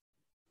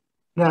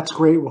 That's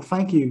great. Well,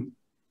 thank you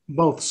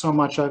both so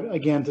much.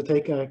 Again, to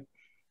take a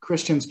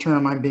Christian's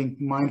term, I'm being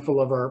mindful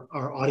of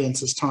our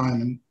audience's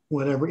time and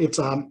whatever. It's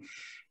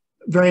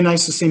very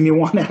nice to see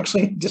Miwan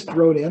actually just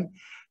wrote in,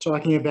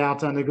 talking about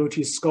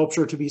Noguchi's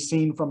sculpture To Be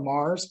Seen from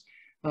Mars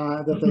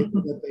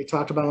that they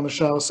talked about on the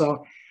show.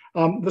 So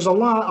there's a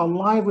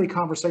lively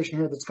conversation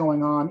here that's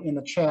going on in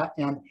the chat,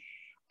 and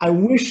I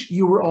wish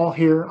you were all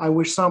here. I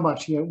wish so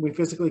much, you know, we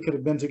physically could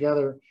have been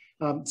together,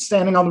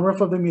 standing on the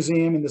roof of the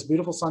museum in this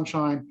beautiful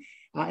sunshine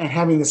and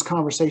having this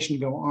conversation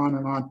go on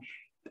and on.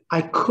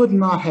 I could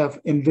not have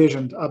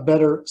envisioned a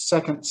better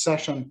second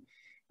session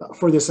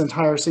for this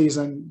entire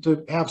season,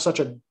 to have such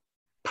a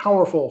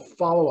powerful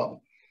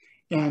follow-up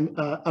and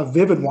a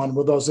vivid one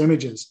with those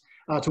images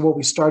to what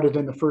we started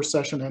in the first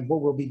session and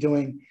what we'll be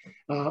doing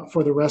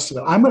for the rest of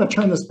it. I'm going to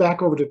turn this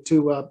back over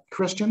to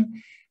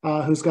Christian,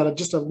 who's got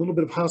just a little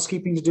bit of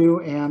housekeeping to do,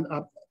 and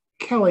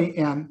Kelly,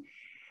 and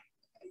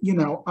you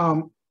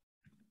know,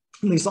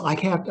 Lisa, I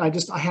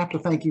have to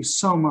thank you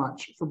so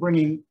much for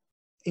bringing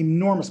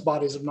enormous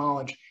bodies of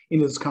knowledge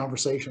into this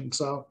conversation.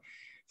 So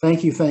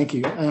thank you,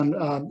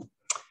 and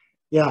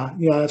yeah,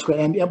 that's great.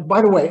 And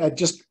by the way,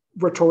 just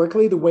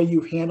rhetorically, the way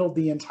you've handled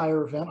the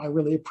entire event, I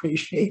really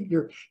appreciate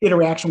your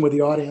interaction with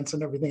the audience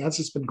and everything. That's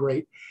just been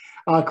great.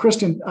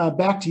 Kristen,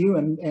 back to you,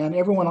 and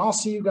everyone. I'll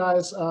see you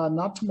guys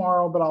not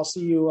tomorrow, but I'll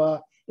see you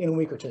in a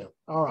week or two.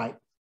 All right.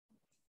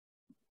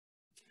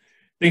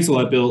 Thanks a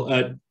lot,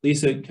 Bill.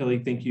 Lisa, Kelly,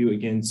 thank you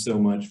again so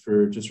much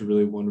for just a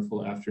really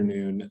wonderful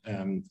afternoon.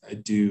 I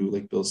do,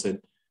 like Bill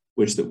said,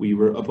 wish that we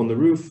were up on the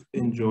roof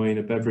enjoying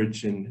a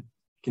beverage and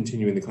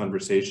continuing the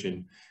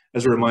conversation.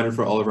 As a reminder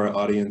for all of our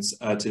audience,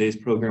 today's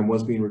program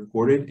was being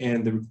recorded,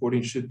 and the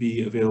recording should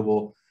be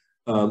available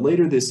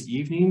later this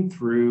evening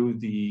through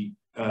the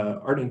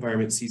Art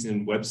Environment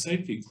Season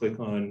website. If you click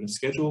on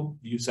Schedule,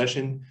 View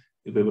Session,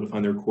 you'll be able to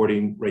find the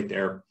recording right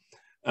there.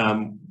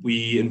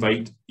 We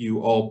invite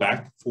you all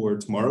back for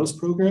tomorrow's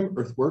program,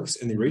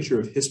 Earthworks and the Erasure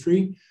of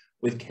History,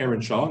 with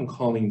Karen Shaw and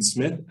Colleen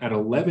Smith at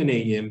 11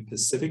 a.m.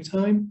 Pacific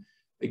time.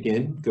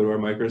 Again, go to our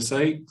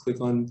microsite, click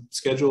on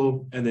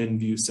Schedule, and then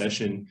View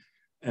Session,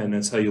 and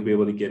that's how you'll be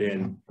able to get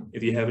in.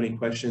 If you have any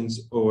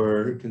questions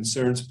or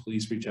concerns,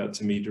 please reach out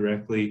to me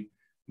directly.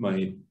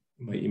 My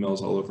email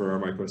is all over our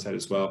microsite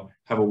as well.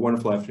 Have a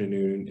wonderful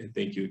afternoon, and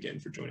thank you again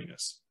for joining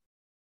us.